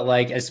week, but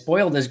like as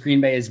spoiled as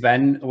Green Bay has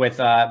been with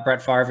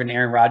Brett Favre and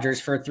Aaron Rodgers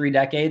for 3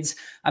 decades,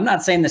 I'm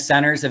not saying the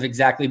centers have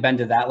exactly been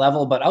to that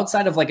level, but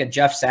outside of like a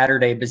Jeff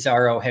Saturday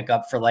bizarro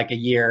hiccup for like a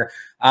year,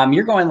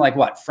 you're going like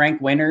what?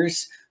 Frank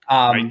Winters,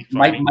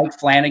 Mike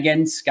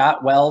Flanagan,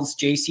 Scott Wells,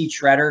 JC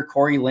Treader,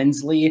 Corey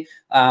Linsley.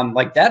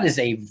 Like that is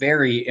a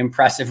very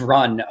impressive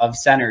run of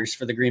centers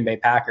for the Green Bay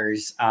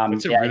Packers.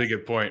 That's a really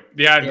good point.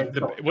 Yeah.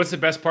 What's the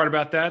best part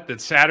about that?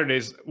 That Saturday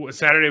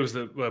was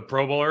the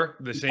Pro Bowler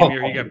the same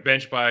year he got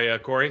benched by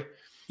Corey.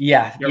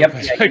 Yeah.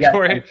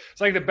 Corey.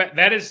 It's like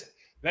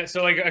that.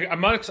 So like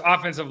amongst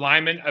offensive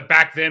linemen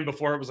back then,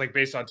 before it was like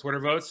based on Twitter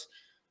votes,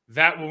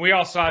 that when we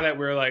all saw that,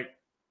 we were like,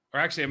 or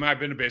actually, it might have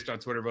been based on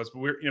Twitter votes, but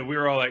we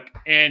were all like,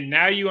 and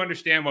now you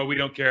understand why we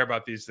don't care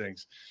about these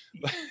things.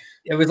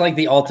 It was like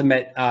the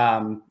ultimate,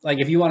 like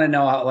if you want to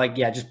know how,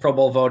 just Pro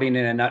Bowl voting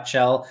in a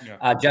nutshell,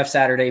 Jeff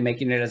Saturday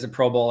making it as a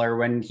Pro Bowler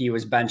when he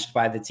was benched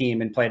by the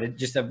team and played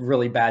just a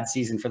really bad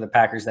season for the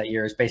Packers that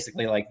year is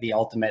basically like the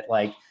ultimate,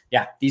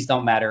 these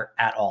don't matter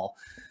at all.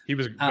 He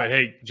was, but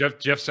hey,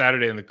 Jeff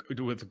Saturday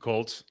with the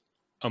Colts.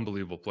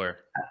 Unbelievable player.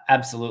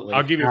 Absolutely.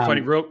 I'll give you a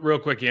funny, real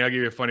quick. I'll give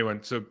you a funny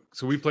one. So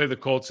we play the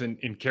Colts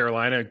in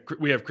Carolina.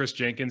 We have Chris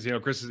Jenkins.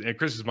 Chris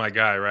is my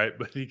guy, right?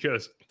 But he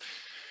goes,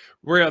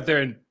 we're out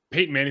there and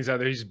Peyton Manning's out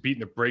there. He's just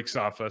beating the brakes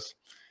off us.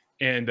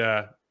 And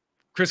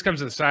Chris comes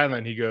to the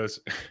sideline. He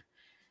goes,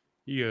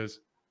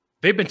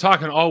 they've been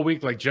talking all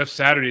week like Jeff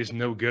Saturday is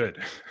no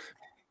good.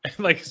 And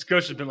like his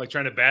coach has been like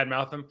trying to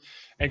badmouth him.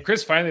 And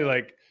Chris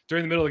finally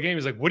during the middle of the game,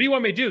 he's like, what do you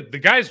want me to do? The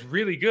guy's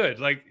really good.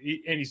 And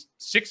he's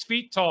 6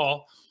 feet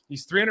tall.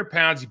 He's 300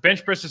 pounds. He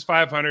bench presses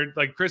 500.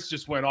 Like Chris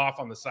just went off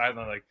on the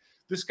sideline. Like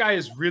this guy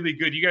is really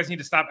good. You guys need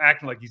to stop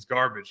acting like he's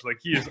garbage. Like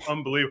he is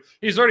unbelievable.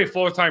 He's already a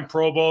full-time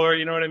Pro Bowler.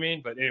 You know what I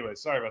mean? But anyway,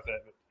 sorry about that.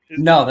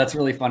 No, that's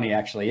really funny,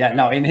 actually. Yeah,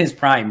 no, in his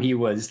prime, he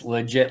was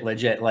legit.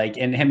 Like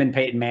in him and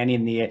Peyton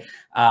Manning, the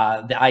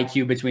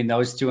IQ between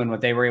those two and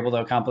what they were able to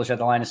accomplish at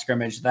the line of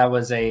scrimmage, that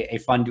was a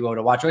fun duo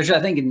to watch, which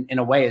I think in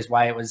a way is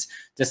why it was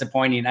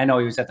disappointing. I know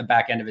he was at the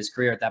back end of his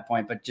career at that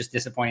point, but just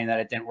disappointing that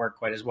it didn't work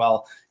quite as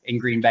well in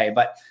Green Bay.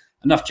 But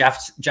enough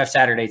Jeff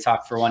Saturday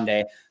talk for one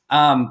day.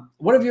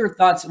 What are your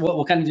thoughts?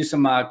 We'll kind of do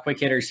some quick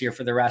hitters here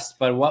for the rest,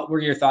 but what were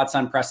your thoughts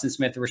on Preston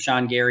Smith,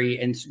 Rashawn Gary,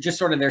 and just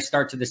sort of their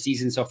start to the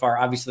season so far?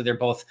 Obviously, they're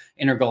both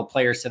integral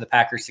players to the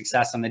Packers'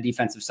 success on the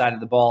defensive side of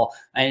the ball.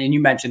 And you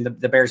mentioned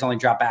the Bears only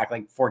dropped back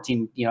like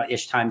 14,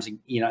 ish times, in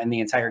the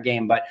entire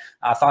game. But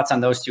thoughts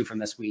on those two from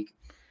this week?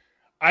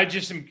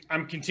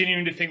 I'm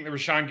continuing to think that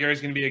Rashawn Gary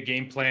is going to be a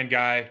game plan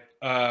guy.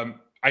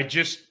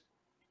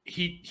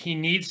 He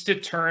needs to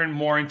turn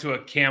more into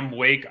a Cam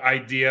Wake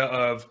idea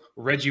of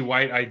Reggie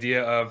White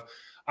idea of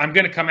I'm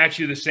going to come at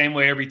you the same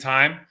way every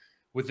time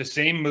with the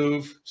same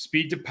move,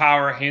 speed to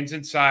power, hands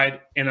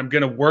inside, and I'm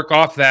going to work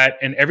off that.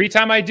 And every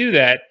time I do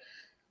that,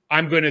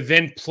 I'm going to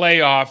then play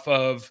off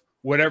of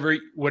whatever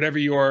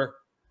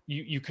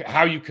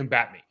how you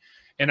combat me.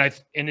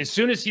 And as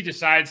soon as he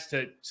decides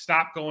to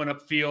stop going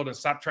upfield and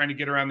stop trying to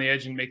get around the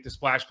edge and make the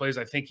splash plays,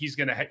 I think he's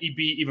going to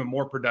be even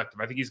more productive.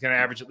 I think he's going to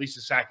average at least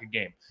a sack a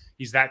game.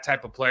 He's that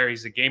type of player.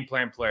 He's a game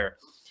plan player.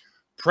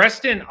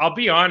 Preston, I'll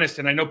be honest,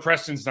 and I know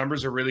Preston's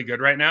numbers are really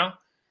good right now.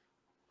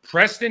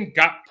 Preston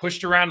got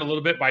pushed around a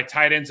little bit by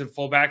tight ends and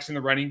fullbacks in the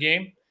running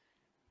game.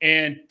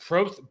 And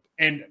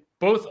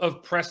both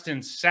of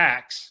Preston's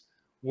sacks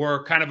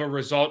were kind of a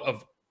result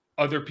of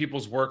other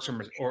people's works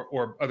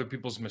or other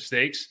people's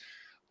mistakes.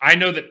 I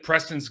know that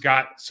Preston's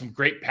got some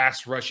great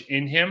pass rush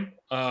in him.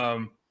 I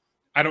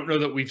don't know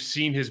that we've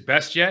seen his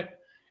best yet.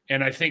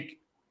 And I think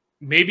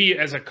maybe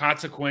as a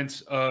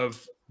consequence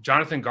of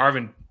Jonathan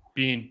Garvin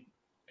being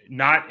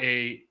not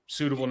a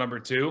suitable number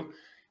 2,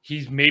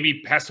 he's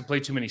maybe has to play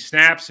too many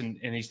snaps and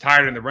he's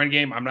tired in the run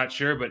game. I'm not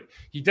sure, but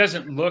he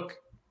doesn't look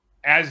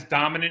as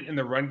dominant in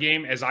the run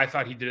game as I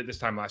thought he did at this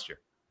time last year.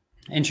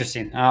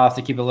 Interesting. I'll have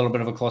to keep a little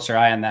bit of a closer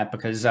eye on that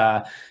because,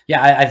 yeah,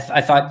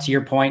 I thought to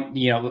your point,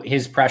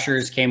 his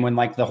pressures came when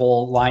like the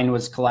whole line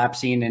was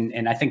collapsing.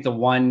 And I think the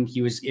one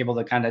he was able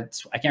to kind of,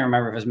 I can't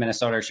remember if it was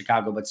Minnesota or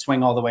Chicago, but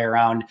swing all the way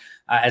around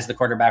as the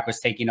quarterback was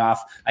taking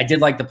off. I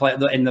did like the play,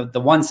 and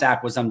the one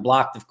sack was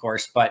unblocked, of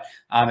course, but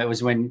it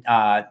was when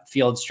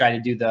Fields tried to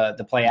do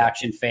the play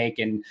action fake,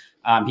 and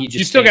he just,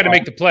 you still got to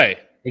make the play.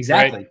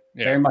 Exactly. Right?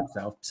 Yeah. Very much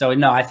so. So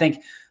no, I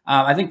think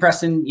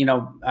Preston,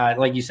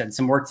 like you said,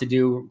 some work to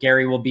do.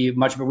 Gary will be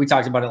much, but we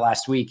talked about it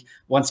last week.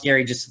 Once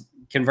Gary just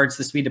converts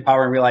the speed to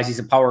power and realizes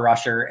he's a power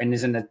rusher and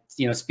isn't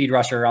a speed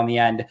rusher on the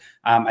end,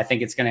 I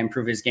think it's going to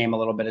improve his game a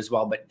little bit as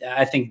well. But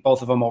I think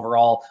both of them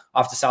overall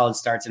off to solid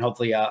starts and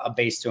hopefully a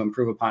base to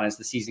improve upon as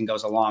the season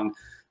goes along.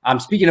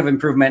 Speaking of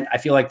improvement, I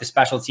feel like the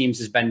special teams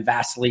has been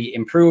vastly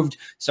improved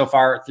so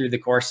far through the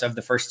course of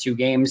the first 2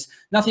 games.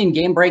 Nothing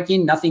game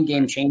breaking, nothing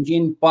game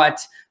changing,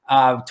 but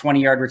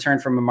 20-yard return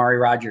from Amari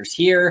Rodgers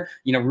here.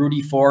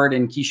 Rudy Ford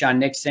and Keyshawn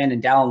Nixon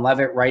and Dallin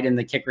Levitt right in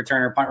the kick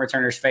returner, punt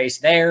returner's face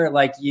there.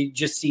 Like, you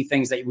just see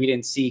things that we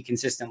didn't see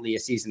consistently a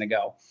season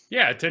ago.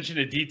 Yeah, attention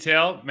to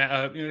detail.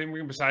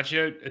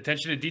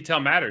 Attention to detail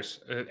matters.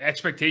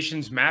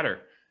 Expectations matter,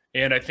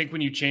 and I think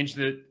when you change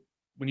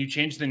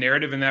the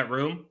narrative in that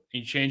room,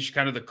 you change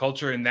kind of the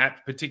culture in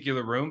that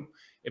particular room,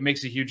 it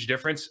makes a huge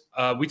difference.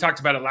 We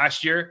talked about it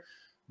last year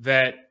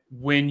that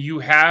when you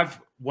have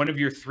one of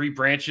your 3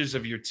 branches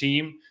of your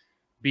team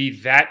be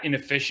that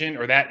inefficient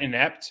or that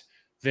inept,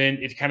 then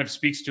it kind of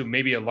speaks to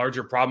maybe a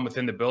larger problem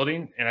within the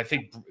building. And I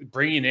think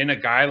bringing in a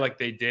guy like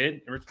they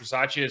did, Rich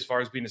Bisaccia, as far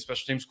as being a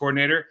special teams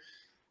coordinator,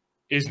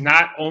 is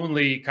not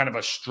only kind of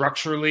a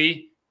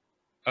structurally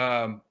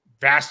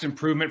vast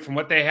improvement from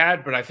what they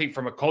had, but I think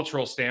from a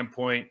cultural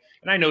standpoint,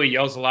 and I know he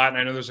yells a lot, and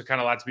I know there's a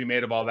kind of lot to be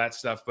made of all that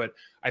stuff, but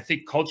I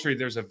think culturally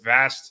there's a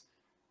vast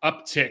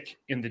uptick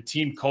in the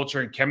team culture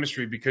and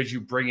chemistry because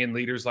you bring in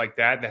leaders like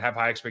that have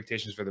high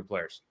expectations for their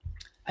players.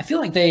 I feel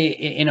like they,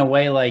 in a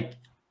way, like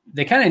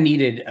they kind of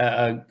needed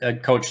a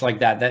coach like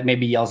that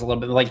maybe yells a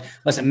little bit. Like,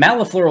 listen, Matt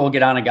LaFleur will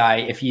get on a guy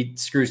if he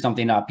screws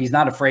something up. He's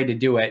not afraid to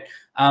do it.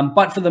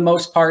 But for the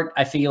most part,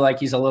 I feel like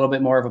he's a little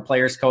bit more of a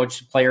player's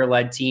coach,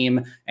 player-led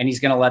team, and he's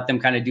going to let them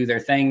kind of do their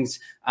things.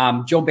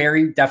 Joe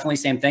Barry, definitely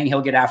same thing.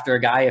 He'll get after a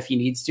guy if he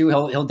needs to.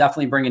 He'll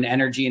definitely bring an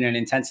energy and an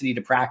intensity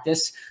to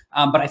practice.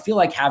 But I feel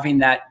like having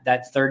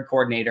that third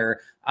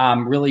coordinator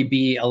really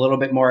be a little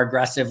bit more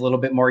aggressive, a little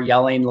bit more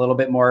yelling, a little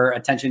bit more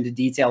attention to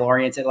detail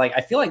oriented. Like,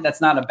 I feel like that's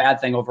not a bad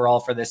thing overall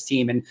for this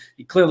team. And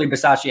clearly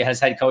Bisaccia has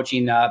head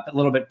coaching a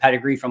little bit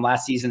pedigree from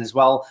last season as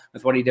well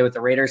with what he did with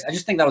the Raiders. I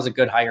just think that was a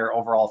good hire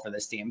overall for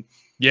this team.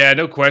 Yeah,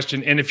 no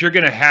question. And if you're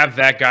going to have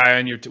that guy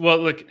on your well,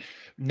 look,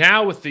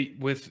 now with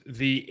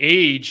the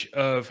age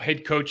of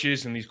head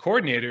coaches and these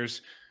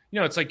coordinators,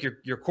 it's like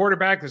your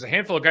quarterback. There's a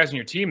handful of guys on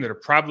your team that are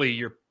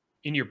probably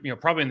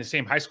probably in the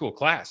same high school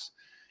class.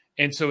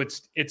 And so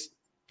it's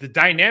the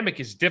dynamic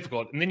is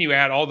difficult. And then you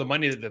add all the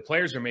money that the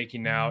players are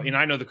making now. And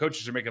I know the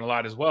coaches are making a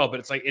lot as well,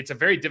 but it's a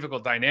very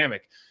difficult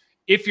dynamic.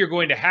 If you're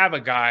going to have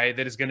a guy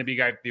that is going to be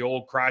the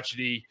old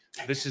crotchety,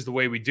 this is the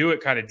way we do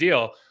it kind of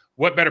deal,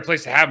 what better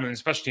place to have him than a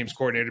special teams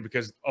coordinator?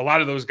 Because a lot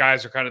of those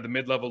guys are kind of the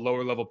mid-level,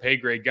 lower-level pay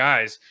grade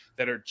guys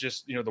that are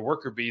just, the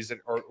worker bees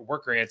or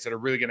worker ants that are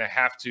really going to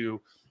have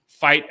to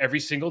fight every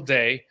single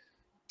day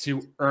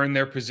to earn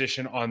their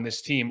position on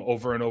this team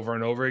over and over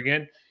and over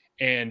again.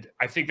 And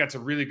I think that's a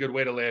really good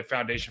way to lay a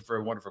foundation for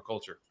a wonderful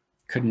culture.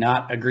 Could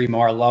not agree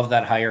more. I love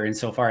that hire. And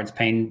so far it's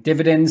paying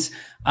dividends.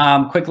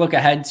 Quick look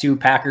ahead to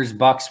Packers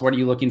Bucks. What are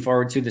you looking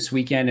forward to this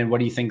weekend? And what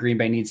do you think Green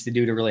Bay needs to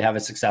do to really have a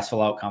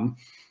successful outcome?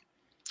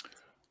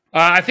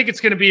 I think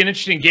it's going to be an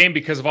interesting game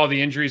because of all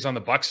the injuries on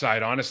the Bucs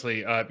side.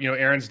 Honestly,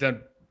 Aaron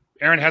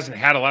hasn't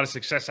had a lot of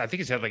success. I think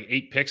he's had like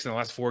 8 picks in the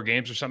last 4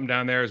 games or something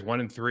down there. Is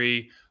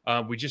 1-3.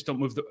 We just don't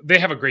move. They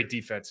have a great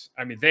defense.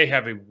 I mean, they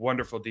have a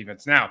wonderful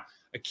defense. Now,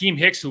 Akeem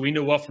Hicks, who we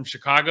know well from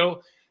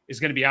Chicago, is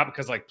going to be out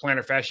because like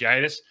plantar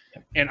fasciitis.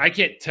 And I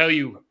can't tell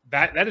you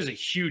that is a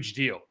huge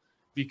deal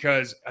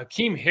because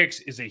Akeem Hicks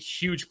is a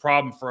huge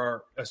problem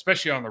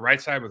especially on the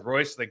right side with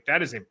Royce. Like,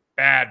 that is a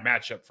bad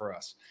matchup for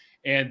us.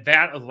 And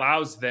that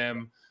allows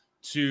them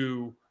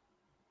to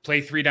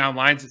play 3-down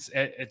lines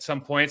at some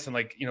points. And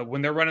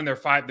when they're running their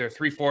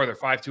 3-4, their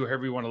 5-2,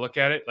 however you want to look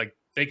at it, like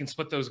they can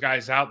split those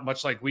guys out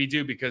much like we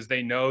do because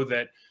they know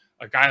that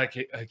a guy like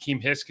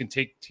Akeem Hicks can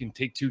take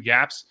 2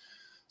 gaps.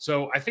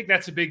 So I think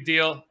that's a big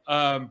deal.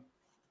 I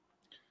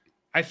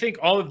think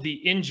all of the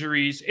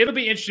injuries, it'll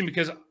be interesting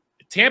because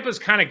Tampa's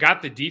kind of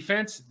got the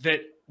defense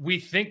that we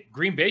think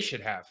Green Bay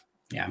should have.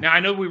 Yeah. Now, I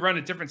know we run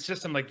a different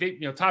system. Like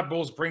Todd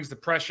Bowles brings the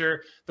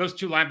pressure. Those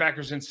 2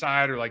 linebackers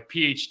inside are like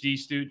PhD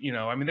student.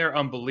 I mean, they're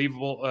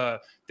unbelievable.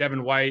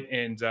 Devin White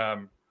and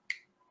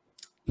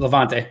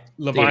Levante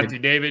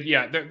David.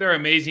 Yeah, they're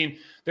amazing.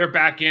 Their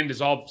back end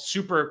is all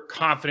super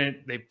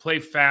confident. They play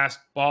fast,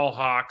 ball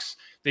hawks.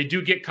 They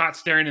do get caught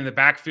staring in the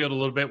backfield a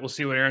little bit. We'll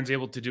see what Aaron's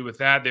able to do with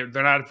that. They're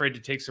not afraid to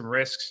take some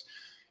risks.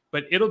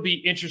 But it'll be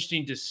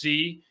interesting to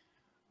see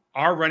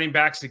our running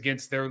backs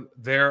against their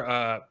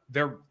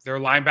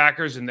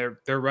linebackers and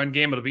their run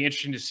game. It'll be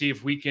interesting to see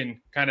if we can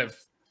kind of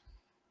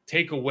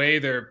take away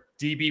their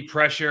DB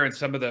pressure and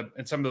some of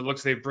the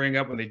looks they bring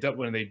up when they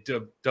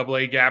double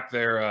A gap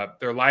their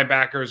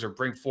linebackers or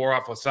bring 4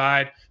 off a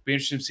side. Be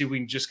interesting to see if we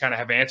can just kind of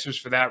have answers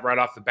for that right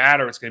off the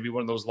bat, or it's going to be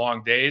one of those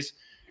long days.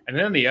 And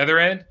then on the other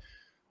end,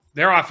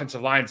 their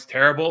offensive line is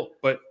terrible,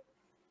 but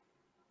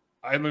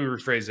let me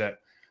rephrase that.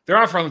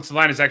 Their offensive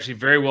line is actually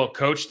very well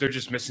coached. They're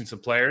just missing some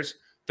players.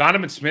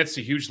 Donovan Smith's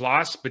a huge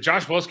loss, but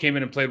Josh Wells came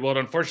in and played well.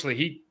 Unfortunately,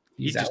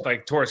 he just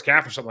like tore his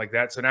calf or something like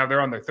that. So now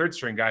they're on their third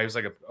string guy who's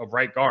like a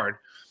right guard.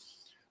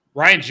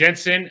 Ryan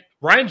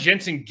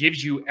Jensen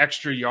gives you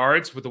extra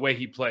yards with the way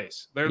he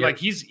plays. They're like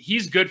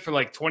he's good for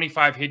like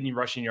 25 hidden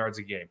rushing yards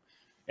a game.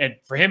 And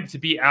for him to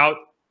be out,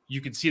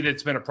 you can see that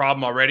it's been a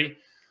problem already.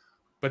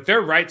 But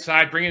their right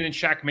side, bringing in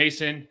Shaq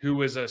Mason, who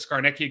was a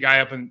Skarnecchia guy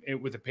up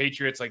with the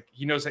Patriots, like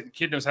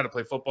kid knows how to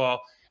play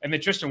football. And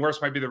then Tristan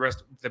Wirfs might be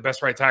the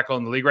best right tackle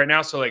in the league right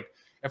now. So like,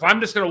 if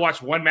I'm just going to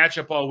watch one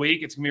matchup all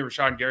week, it's going to be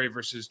Rashawn Gary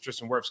versus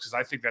Tristan Wirfs, because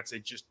I think that's a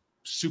just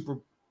super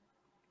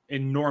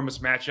enormous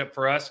matchup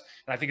for us.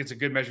 And I think it's a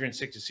good measuring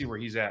stick to see where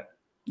he's at.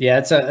 Yeah,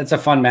 it's a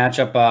fun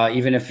matchup.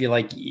 Even if you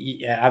like,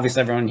 obviously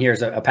everyone here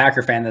is a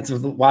Packer fan that's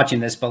watching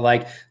this, but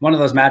like one of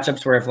those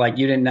matchups where if like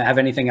you didn't have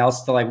anything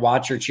else to like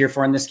watch or cheer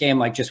for in this game,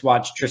 like just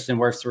watch Tristan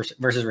Wirfs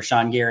versus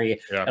Rashawn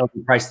Gary. Yeah. It'll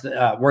be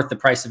worth the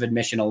price of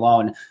admission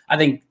alone. I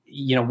think,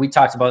 you know, we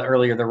talked about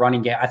earlier the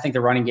running game. I think the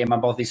running game on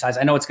both these sides,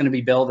 I know it's going to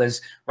be billed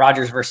as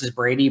Rodgers versus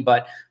Brady,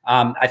 but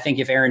I think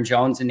if Aaron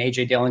Jones and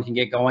AJ Dillon can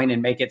get going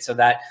and make it so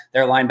that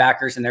their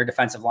linebackers and their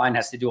defensive line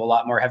has to do a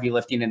lot more heavy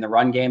lifting in the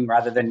run game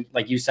rather than,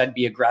 like you said,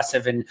 be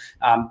aggressive and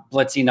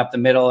blitzing up the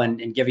middle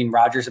and giving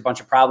Rodgers a bunch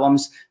of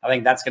problems, I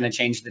think that's going to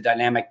change the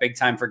dynamic big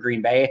time for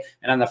Green Bay.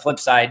 And on the flip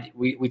side,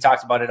 we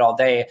talked about it all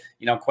day,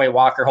 you know, Quay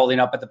Walker holding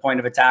up at the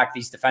point of attack,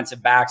 these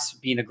defensive backs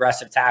being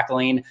aggressive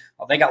tackling.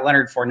 Well, they got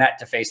Leonard Fournette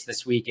to face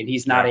this week, and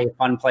he's not a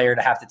fun player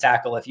to have to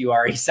tackle if you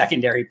are a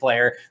secondary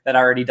player that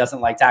already doesn't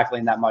like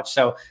tackling that much.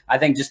 So I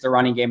think just the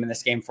running game in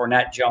this game,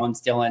 Fournette, Jones,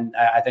 Dillon,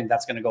 I think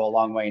that's going to go a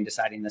long way in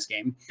deciding this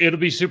game. It'll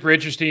be super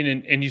interesting.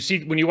 And you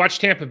see, when you watch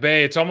Tampa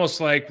Bay, it's almost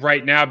like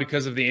right now,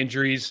 because of the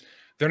injuries,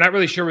 they're not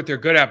really sure what they're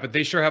good at, but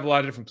they sure have a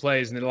lot of different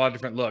plays and a lot of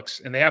different looks.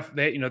 And they have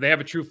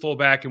a true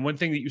fullback. And one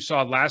thing that you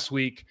saw last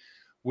week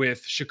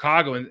with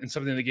Chicago and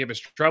something that gave us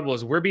trouble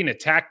is we're being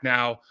attacked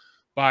now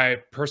by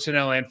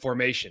personnel and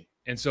formation.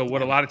 And so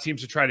what a lot of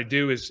teams are trying to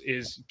do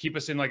is keep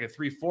us in like a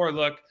 3-4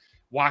 look,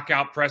 walk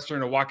out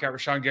Preston or walk out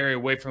Rashawn Gary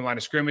away from the line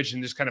of scrimmage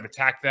and just kind of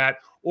attack that.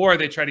 Or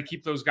they try to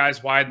keep those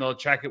guys wide and they'll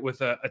check it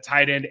with a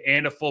tight end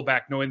and a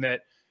fullback, knowing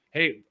that,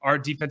 hey, our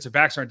defensive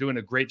backs aren't doing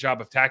a great job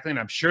of tackling.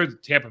 I'm sure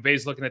Tampa Bay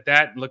is looking at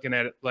that and looking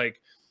at it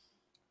like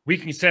we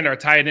can send our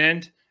tight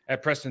end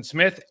at Preston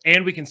Smith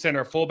and we can send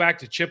our fullback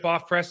to chip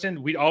off Preston.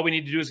 All we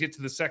need to do is get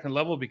to the second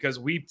level because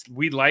we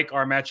like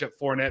our matchup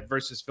Fournette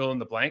versus fill in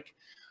the blank.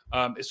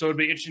 So it'd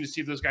be interesting to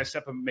see if those guys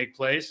step up and make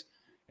plays.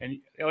 And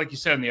like you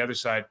said, on the other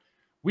side,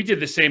 we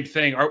did the same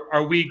thing.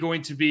 Are we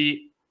going to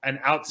be an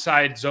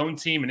outside zone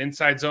team, an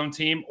inside zone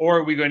team, or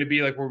are we going to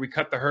be like where we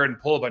cut the herd and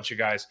pull a bunch of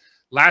guys?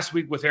 Last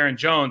week with Aaron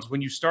Jones,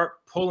 when you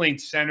start pulling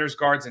centers,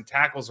 guards, and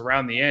tackles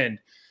around the end,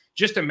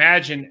 just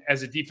imagine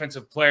as a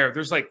defensive player,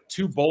 there's like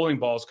 2 bowling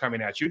balls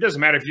coming at you. It doesn't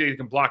matter if you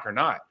can block or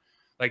not.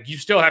 Like you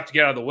still have to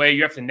get out of the way.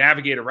 You have to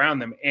navigate around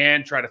them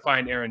and try to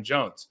find Aaron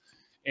Jones.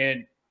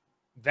 And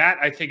that,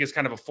 I think, is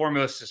kind of a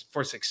formula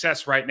for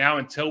success right now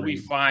until we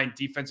find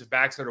defensive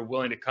backs that are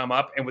willing to come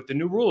up. And with the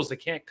new rules, they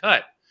can't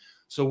cut.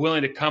 So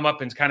willing to come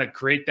up and kind of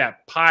create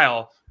that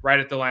pile right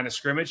at the line of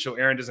scrimmage so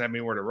Aaron doesn't have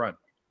anywhere to run.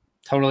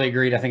 Totally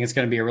agreed. I think it's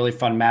going to be a really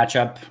fun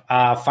matchup.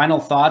 Final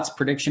thoughts,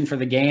 prediction for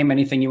the game,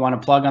 anything you want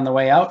to plug on the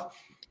way out?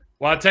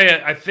 Well, I'll tell you,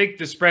 I think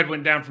the spread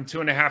went down from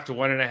 2.5 to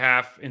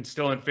 1.5 and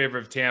still in favor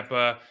of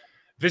Tampa.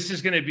 This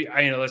is going to be,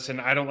 listen,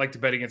 I don't like to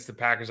bet against the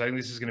Packers. I think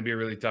this is going to be a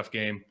really tough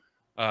game.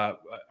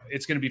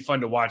 It's going to be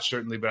fun to watch,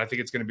 certainly, but I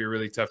think it's going to be a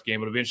really tough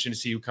game. It'll be interesting to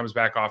see who comes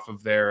back off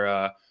of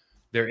their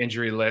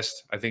injury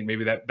list. I think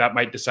maybe that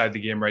might decide the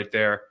game right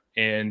there.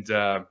 And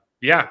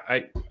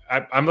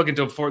I'm looking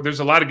to there's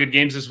a lot of good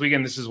games this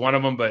weekend. This is one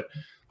of them, but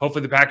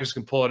hopefully the Packers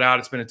can pull it out.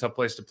 It's been a tough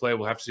place to play.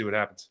 We'll have to see what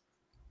happens.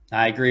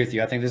 I agree with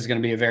you. I think this is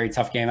going to be a very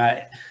tough game.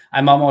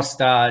 I'm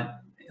almost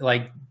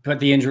put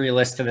the injury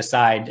list to the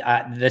side.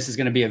 This is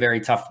going to be a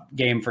very tough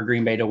game for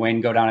Green Bay to win,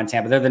 go down in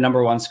Tampa. They're the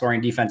 #1 scoring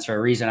defense for a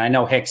reason. I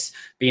know Hicks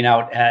being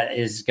out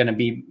is going to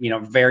be,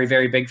 very,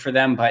 very big for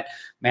them, but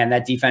man,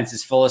 that defense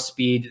is full of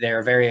speed.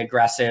 They're very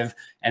aggressive,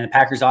 and the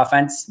Packers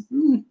offense,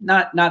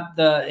 not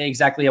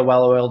exactly a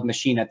well-oiled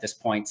machine at this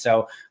point.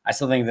 So I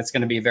still think that's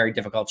going to be a very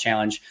difficult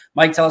challenge.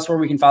 Mike, tell us where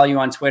we can follow you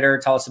on Twitter.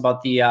 Tell us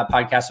about the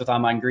podcast with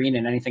Ahman Green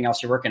and anything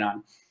else you're working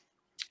on.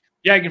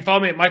 Yeah, you can follow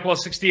me at Mike Wahle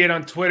 68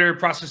 on Twitter,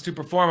 Process to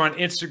Perform on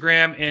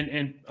Instagram,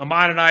 and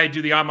Ahman and I do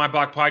the On My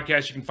Block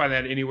podcast. You can find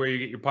that anywhere you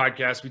get your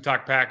podcast. We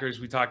talk Packers,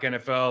 we talk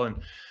NFL,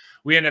 and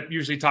we end up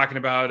usually talking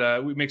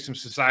about we make some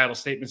societal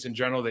statements in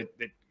general that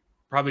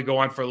probably go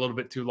on for a little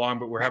bit too long,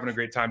 but we're having a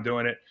great time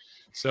doing it.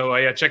 So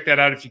yeah, check that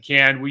out if you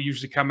can. We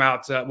usually come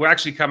out. We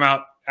actually come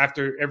out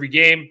after every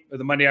game, or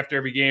the Monday after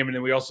every game, and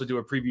then we also do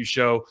a preview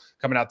show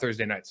coming out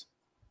Thursday nights.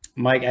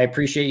 Mike, I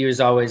appreciate you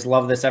as always.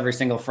 Love this every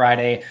single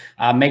Friday.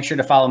 Make sure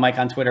to follow Mike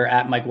on Twitter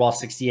at Mike Wahle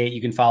 68.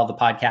 You can follow the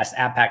podcast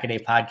at Pack a Day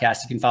Podcast.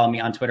 You can follow me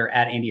on Twitter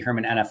at Andy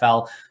Herman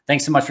NFL.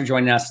 Thanks so much for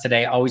joining us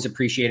today. Always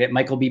appreciate it.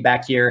 Mike will be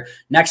back here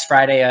next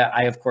Friday.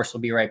 I, of course, will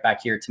be right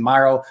back here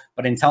tomorrow.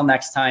 But until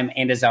next time,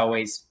 and as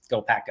always,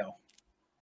 go Pack Go.